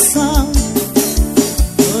coração.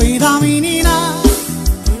 Doida menina,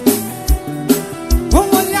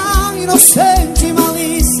 com olhar inocente e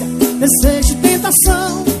malícia, desejo e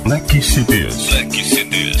tentação. Black CDs,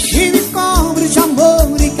 E me cobre de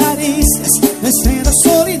amor e carícias, vencendo a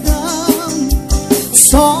solidão.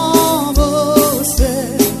 Só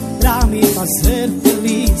você pra me fazer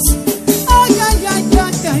feliz. Ai, ai, ai,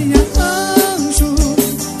 ai, ai, ai, anjo,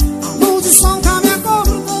 a luz do sol tá me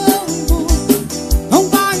acordando. Não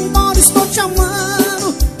vai embora, estou te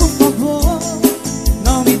amando. Por favor,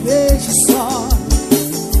 não me deixe só.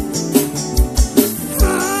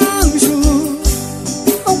 Anjo,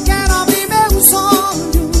 não quero abrir meus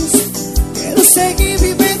olhos, quero seguir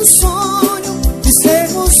vivendo o sonho de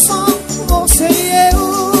sermos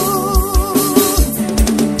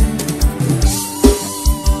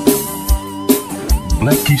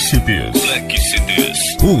CDs. Black CDs.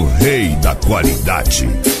 O rei da qualidade.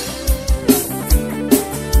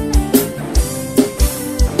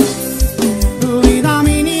 Linda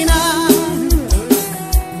menina,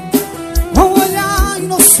 com olhar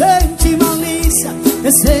inocente, malícia,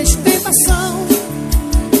 desejo, tentação,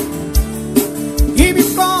 e me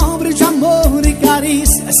cobre de amor e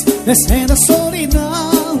carícias, descendo a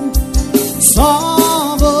solidão.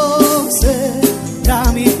 Só você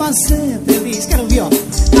pra me fazer feliz. Quero ouvir, ó.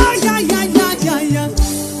 Ai, ai, ai, ai, ai, ai.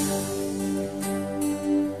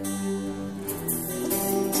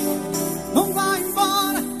 Não vai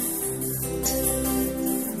embora.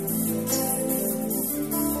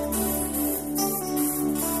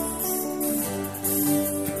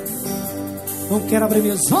 Não quero abrir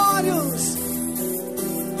meus olhos,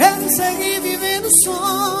 quero seguir vivendo o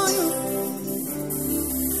sonho.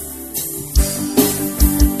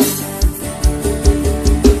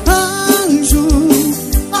 Anjo,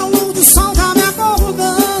 a luz do sol tá me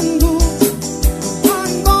acordando.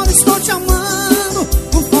 Vai embora, estou te amando.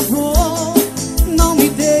 Por favor, não me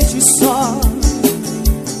deixe só.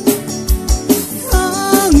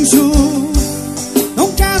 Anjo, não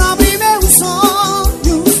quero abrir meus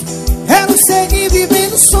olhos, quero seguir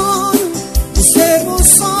vivendo o sonho de sermos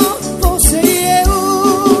só você e eu.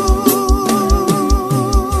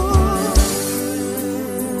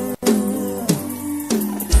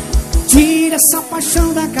 Tira essa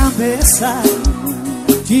paixão da cabeça,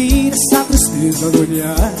 tira essa tristeza do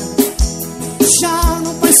olhar. Já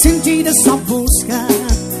não faz sentido essa busca,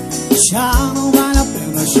 já não vale a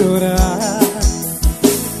pena chorar.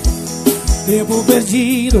 Tempo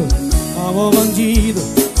perdido, amor bandido,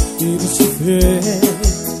 tive te ver.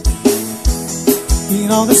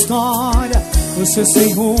 Final da história, você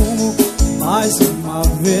sem rumo mais uma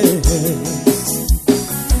vez.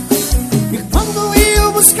 E quando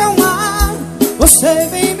eu buscar um ar, você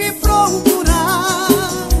vem me procurar.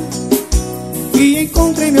 E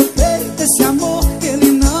encontrei meu peito esse amor que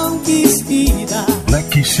ele não quis me dar.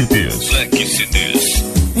 Black CDs. Black CDs.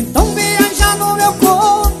 Então viaja no meu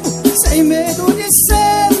corpo, sem medo de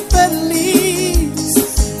ser feliz.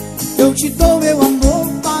 Eu te dou meu amor,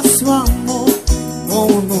 faço amor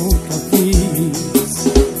como nunca fiz.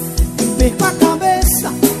 Perco a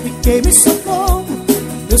cabeça, fiquei me socorro.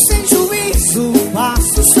 Eu sem juízo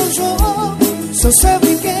faço seu jogo. Sou seu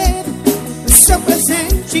brinquedo, o seu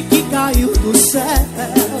presente que caiu do céu.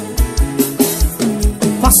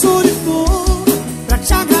 Faço de tudo pra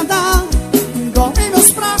te agradar, engole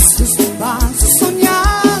meus braços, faço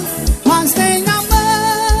sonhar. Mas nem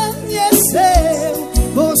amanheceu,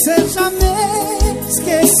 você já me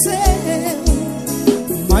esqueceu.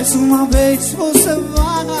 Mais uma vez você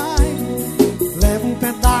vai, leva um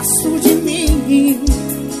pedaço de mim.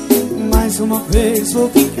 Mais uma vez vou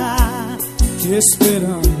ficar te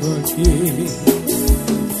esperando aqui.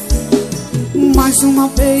 Mais uma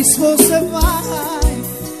vez você vai,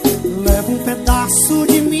 leva um pedaço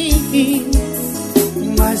de mim.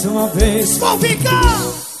 Mais uma vez vou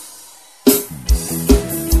ficar.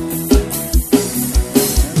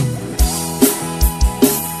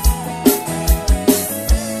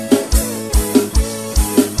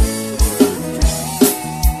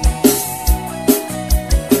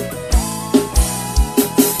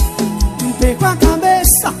 Perco a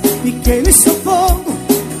cabeça, fiquei no seu fogo.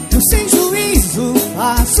 Eu sem juízo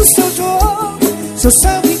faço seu jogo. Sou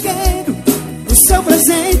seu brinquedo, o seu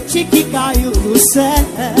presente que caiu do céu.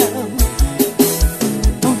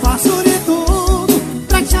 Não faço de tudo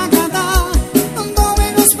pra te agradar, não dou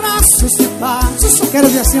em meus braços, te faço. Só quero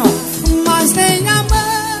ver assim, ó. Mas nem a mão.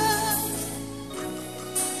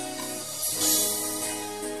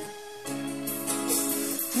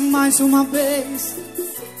 Mais uma vez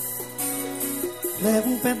leva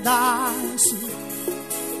um pedaço.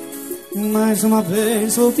 Mais uma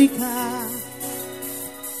vez vou ficar.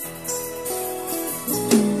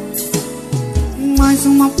 Mais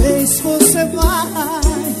uma vez você vai,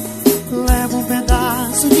 leva um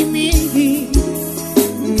pedaço de mim.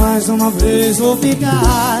 Mais uma vez vou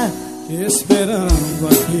ficar te esperando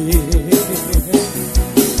aqui.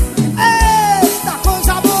 Eita,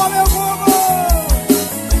 coisa boa, meu povo!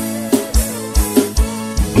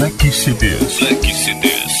 Black CDs. Black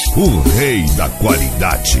CDs. O rei da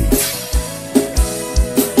qualidade.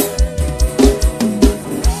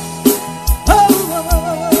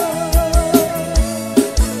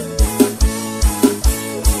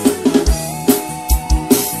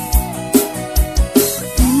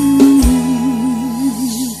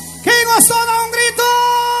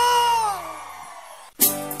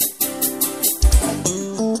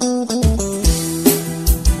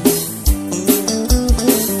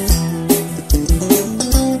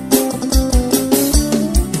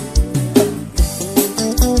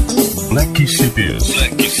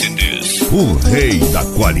 CDs. O rei da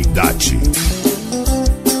qualidade.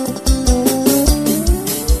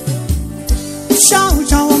 Tchau,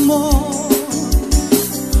 tchau, amor.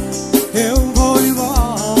 Eu vou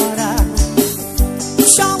embora.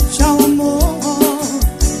 Tchau, tchau, amor.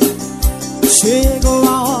 Chegou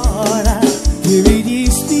a hora de me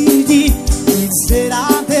despedir, de dizer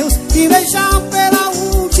adeus e beijar pela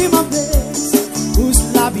última vez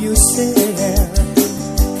os lábios seus.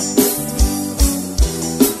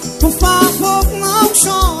 Por favor, não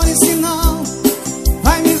chore, senão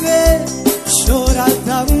vai me ver chorar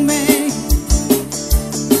também.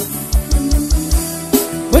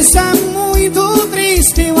 Pois é muito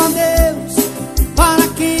triste o adeus para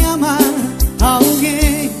quem ama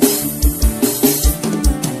alguém.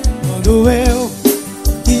 Quando eu,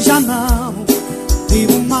 que já não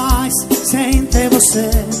vivo mais sem ter você,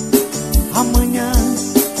 amanhã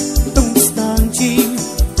tão distante,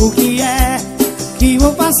 o que é que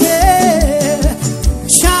vou fazer?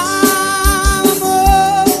 Tchau,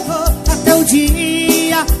 amor, até o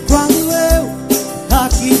dia quando eu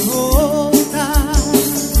aqui voltar.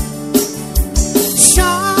 Tchau,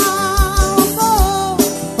 amor,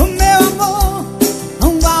 o meu amor,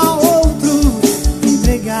 não vá outro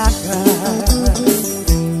entregar.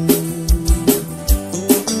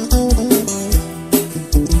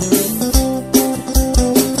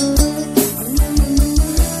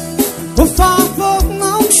 Por favor,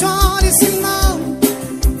 não chore, senão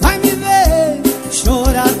vai me ver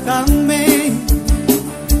chorar também.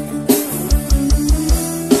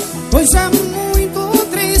 Pois é muito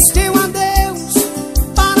triste o adeus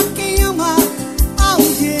para quem ama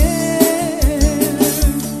alguém.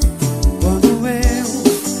 Quando eu,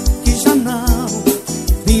 que já não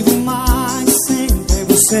vivo mais sem ter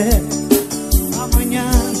você, amanhã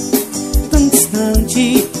tão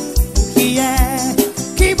distante, o que é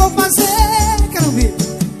que vou fazer? Quero ouvir.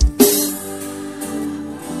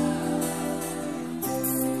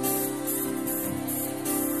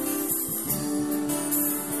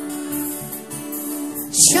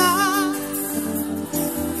 Tchau.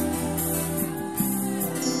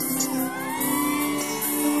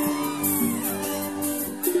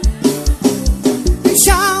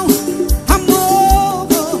 Tchau, amor,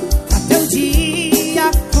 até o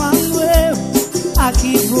dia quando eu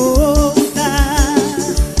aqui voltar.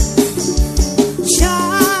 Tchau,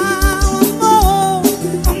 amor,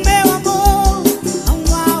 o meu amor, não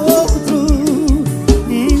há outro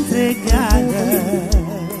entregar.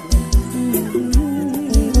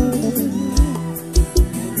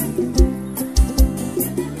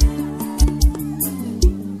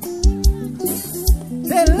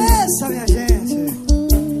 Beleza, minha gente.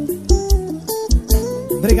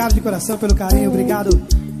 Obrigado de coração pelo carinho, obrigado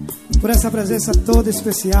por essa presença toda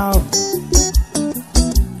especial.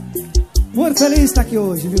 Muito feliz de estar aqui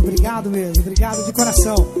hoje, viu? Obrigado mesmo, obrigado de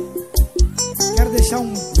coração. Quero deixar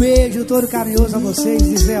um beijo todo carinhoso a vocês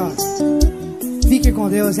e dizer, ó, fiquem com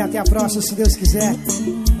Deus e até a próxima, se Deus quiser.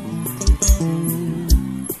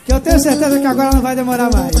 Que eu tenho certeza que agora não vai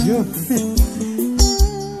demorar mais, viu?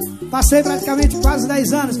 Passei praticamente quase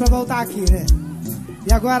 10 anos para voltar aqui, né?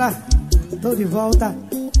 E agora estou de volta.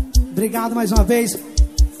 Obrigado mais uma vez.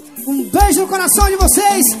 Um beijo no coração de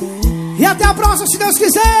vocês. E até a próxima, se Deus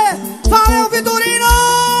quiser. Valeu, Vitorino!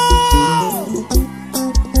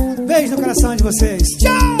 Beijo no coração de vocês.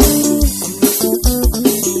 Tchau!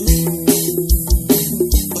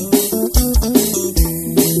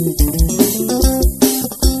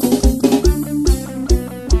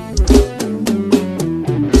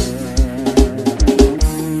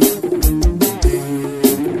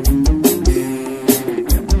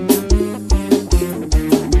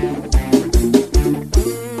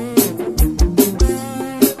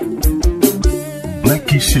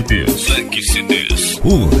 CDs.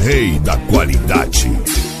 O rei da qualidade.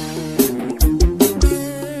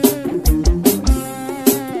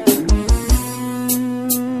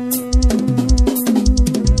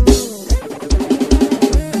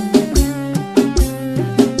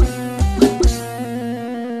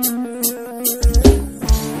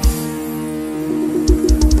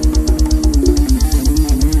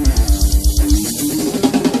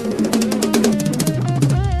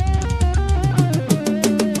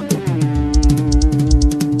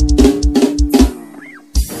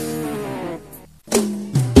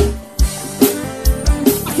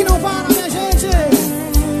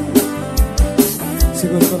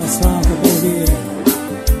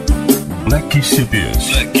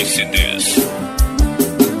 CDs.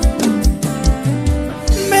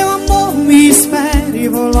 Meu amor, me espere,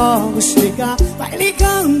 vou logo chegar. Vai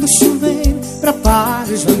ligando o chuveiro pra parar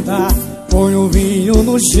de andar. Põe o vinho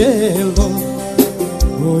no gelo,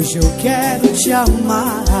 Hoje eu quero te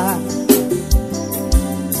amar.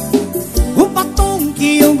 O batom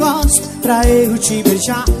que eu gosto pra eu te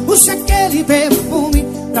beijar, use aquele perfume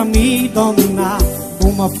pra me dominar,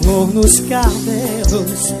 uma flor nos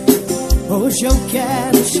cabelos. Hoje eu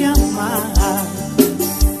quero te amar.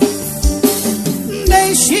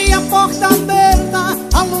 Deixe a porta aberta,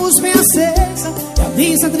 a luz bem acesa, e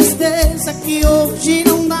avisa a tristeza que hoje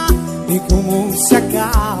não dá e que o mundo se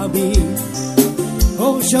acabe.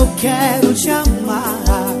 Hoje eu quero te amar.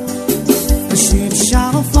 A gente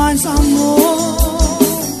já não faz amor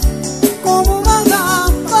como manda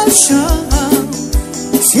a paixão.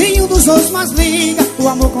 Se um dos dois mais liga, o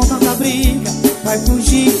amor com tanta briga vai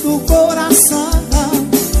fugir do coração.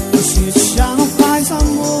 A gente já não faz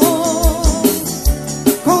amor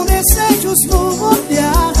com desejos no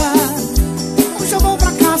olhar. Hoje eu vou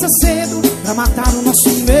pra casa cedo pra matar o nosso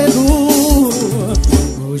medo.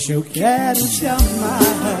 Hoje eu quero te amar.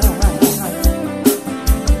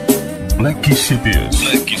 Black CDs.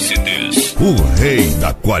 Black CDs. O rei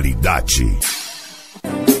da qualidade.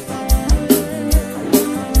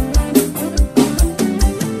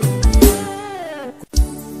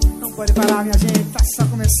 Não pode parar, minha gente, tá só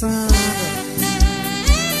começando.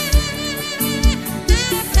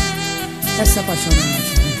 Essa é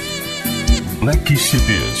apaixonante. Black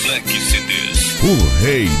CDs. Black CDs. O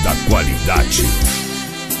rei da qualidade.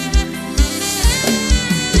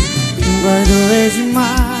 Vai doer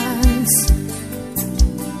demais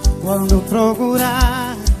quando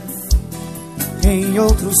procurar em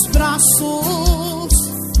outros braços,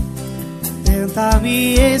 tentar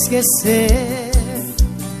me esquecer.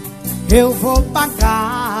 Eu vou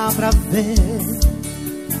pagar pra ver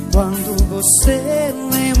quando você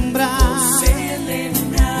lembrar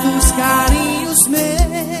dos carinhos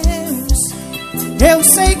meus. Eu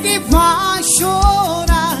sei que vai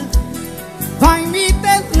chorar, vai me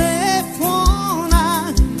telefonar,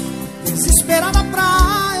 desesperada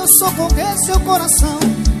pra eu socorrer seu coração.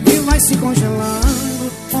 E vai se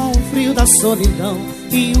congelando com o frio da solidão,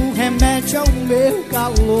 e o remédio é o meu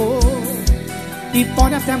calor. E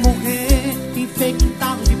pode até morrer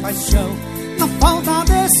infectado de paixão na falta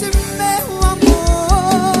desse meu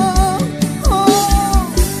amor.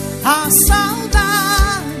 Oh, a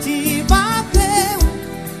saudade bateu,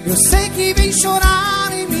 eu sei que vem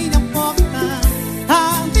chorar em minha porta.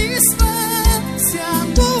 A distância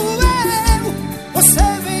doeu, você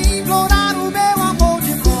vem implorar o meu amor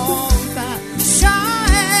de volta. Já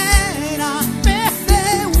era,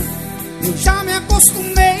 perdeu, eu já me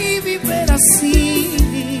acostumei a viver assim.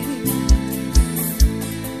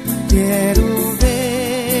 Quero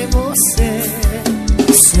ver você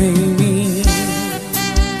sem mim.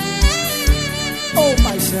 Oh,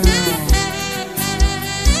 paixão.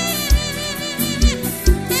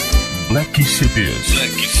 Black CDs.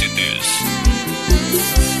 Black CDs.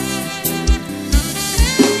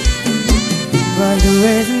 Vai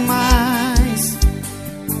doer demais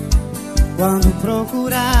quando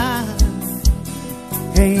procurar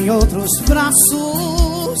em outros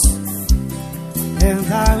braços,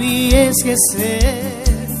 tentar me esquecer.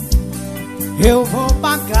 Eu vou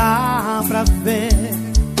pagar pra ver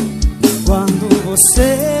quando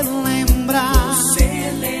você lembrar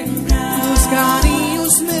dos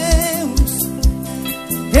carinhos meus.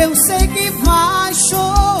 Eu sei que vai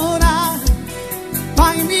chorar,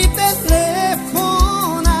 vai me telefonar,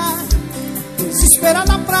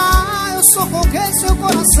 desesperada pra eu socorrer seu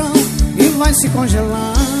coração. E vai se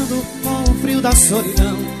congelando com o frio da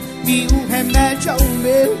solidão, e o remédio é o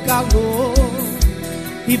meu calor.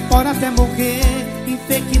 E pode até morrer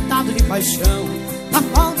infectado de paixão na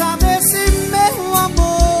falta desse meu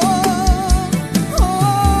amor.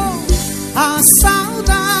 Oh, a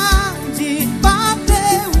saudade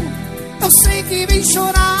bateu, eu sei que vem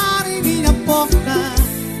chorar em minha porta.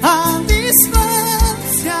 A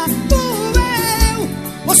distância doeu,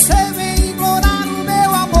 você vem implorar o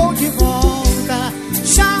meu amor de volta.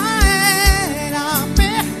 Já era,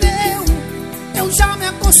 perdeu, eu já me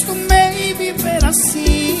acostumei a viver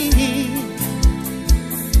assim.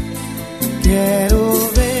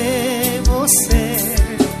 Quero ver você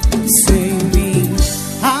sem mim.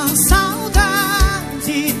 A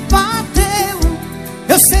saudade bateu,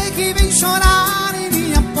 eu sei que vem chorar em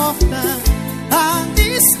minha porta. A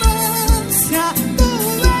distância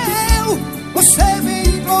doeu, você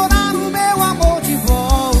vem implorar o meu amor de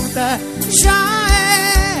volta. Já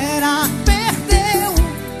era, perdeu,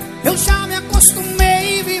 eu já me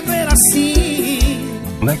acostumei a viver assim.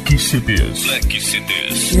 Black CDs. Black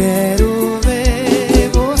CDs. Quero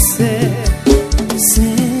ver você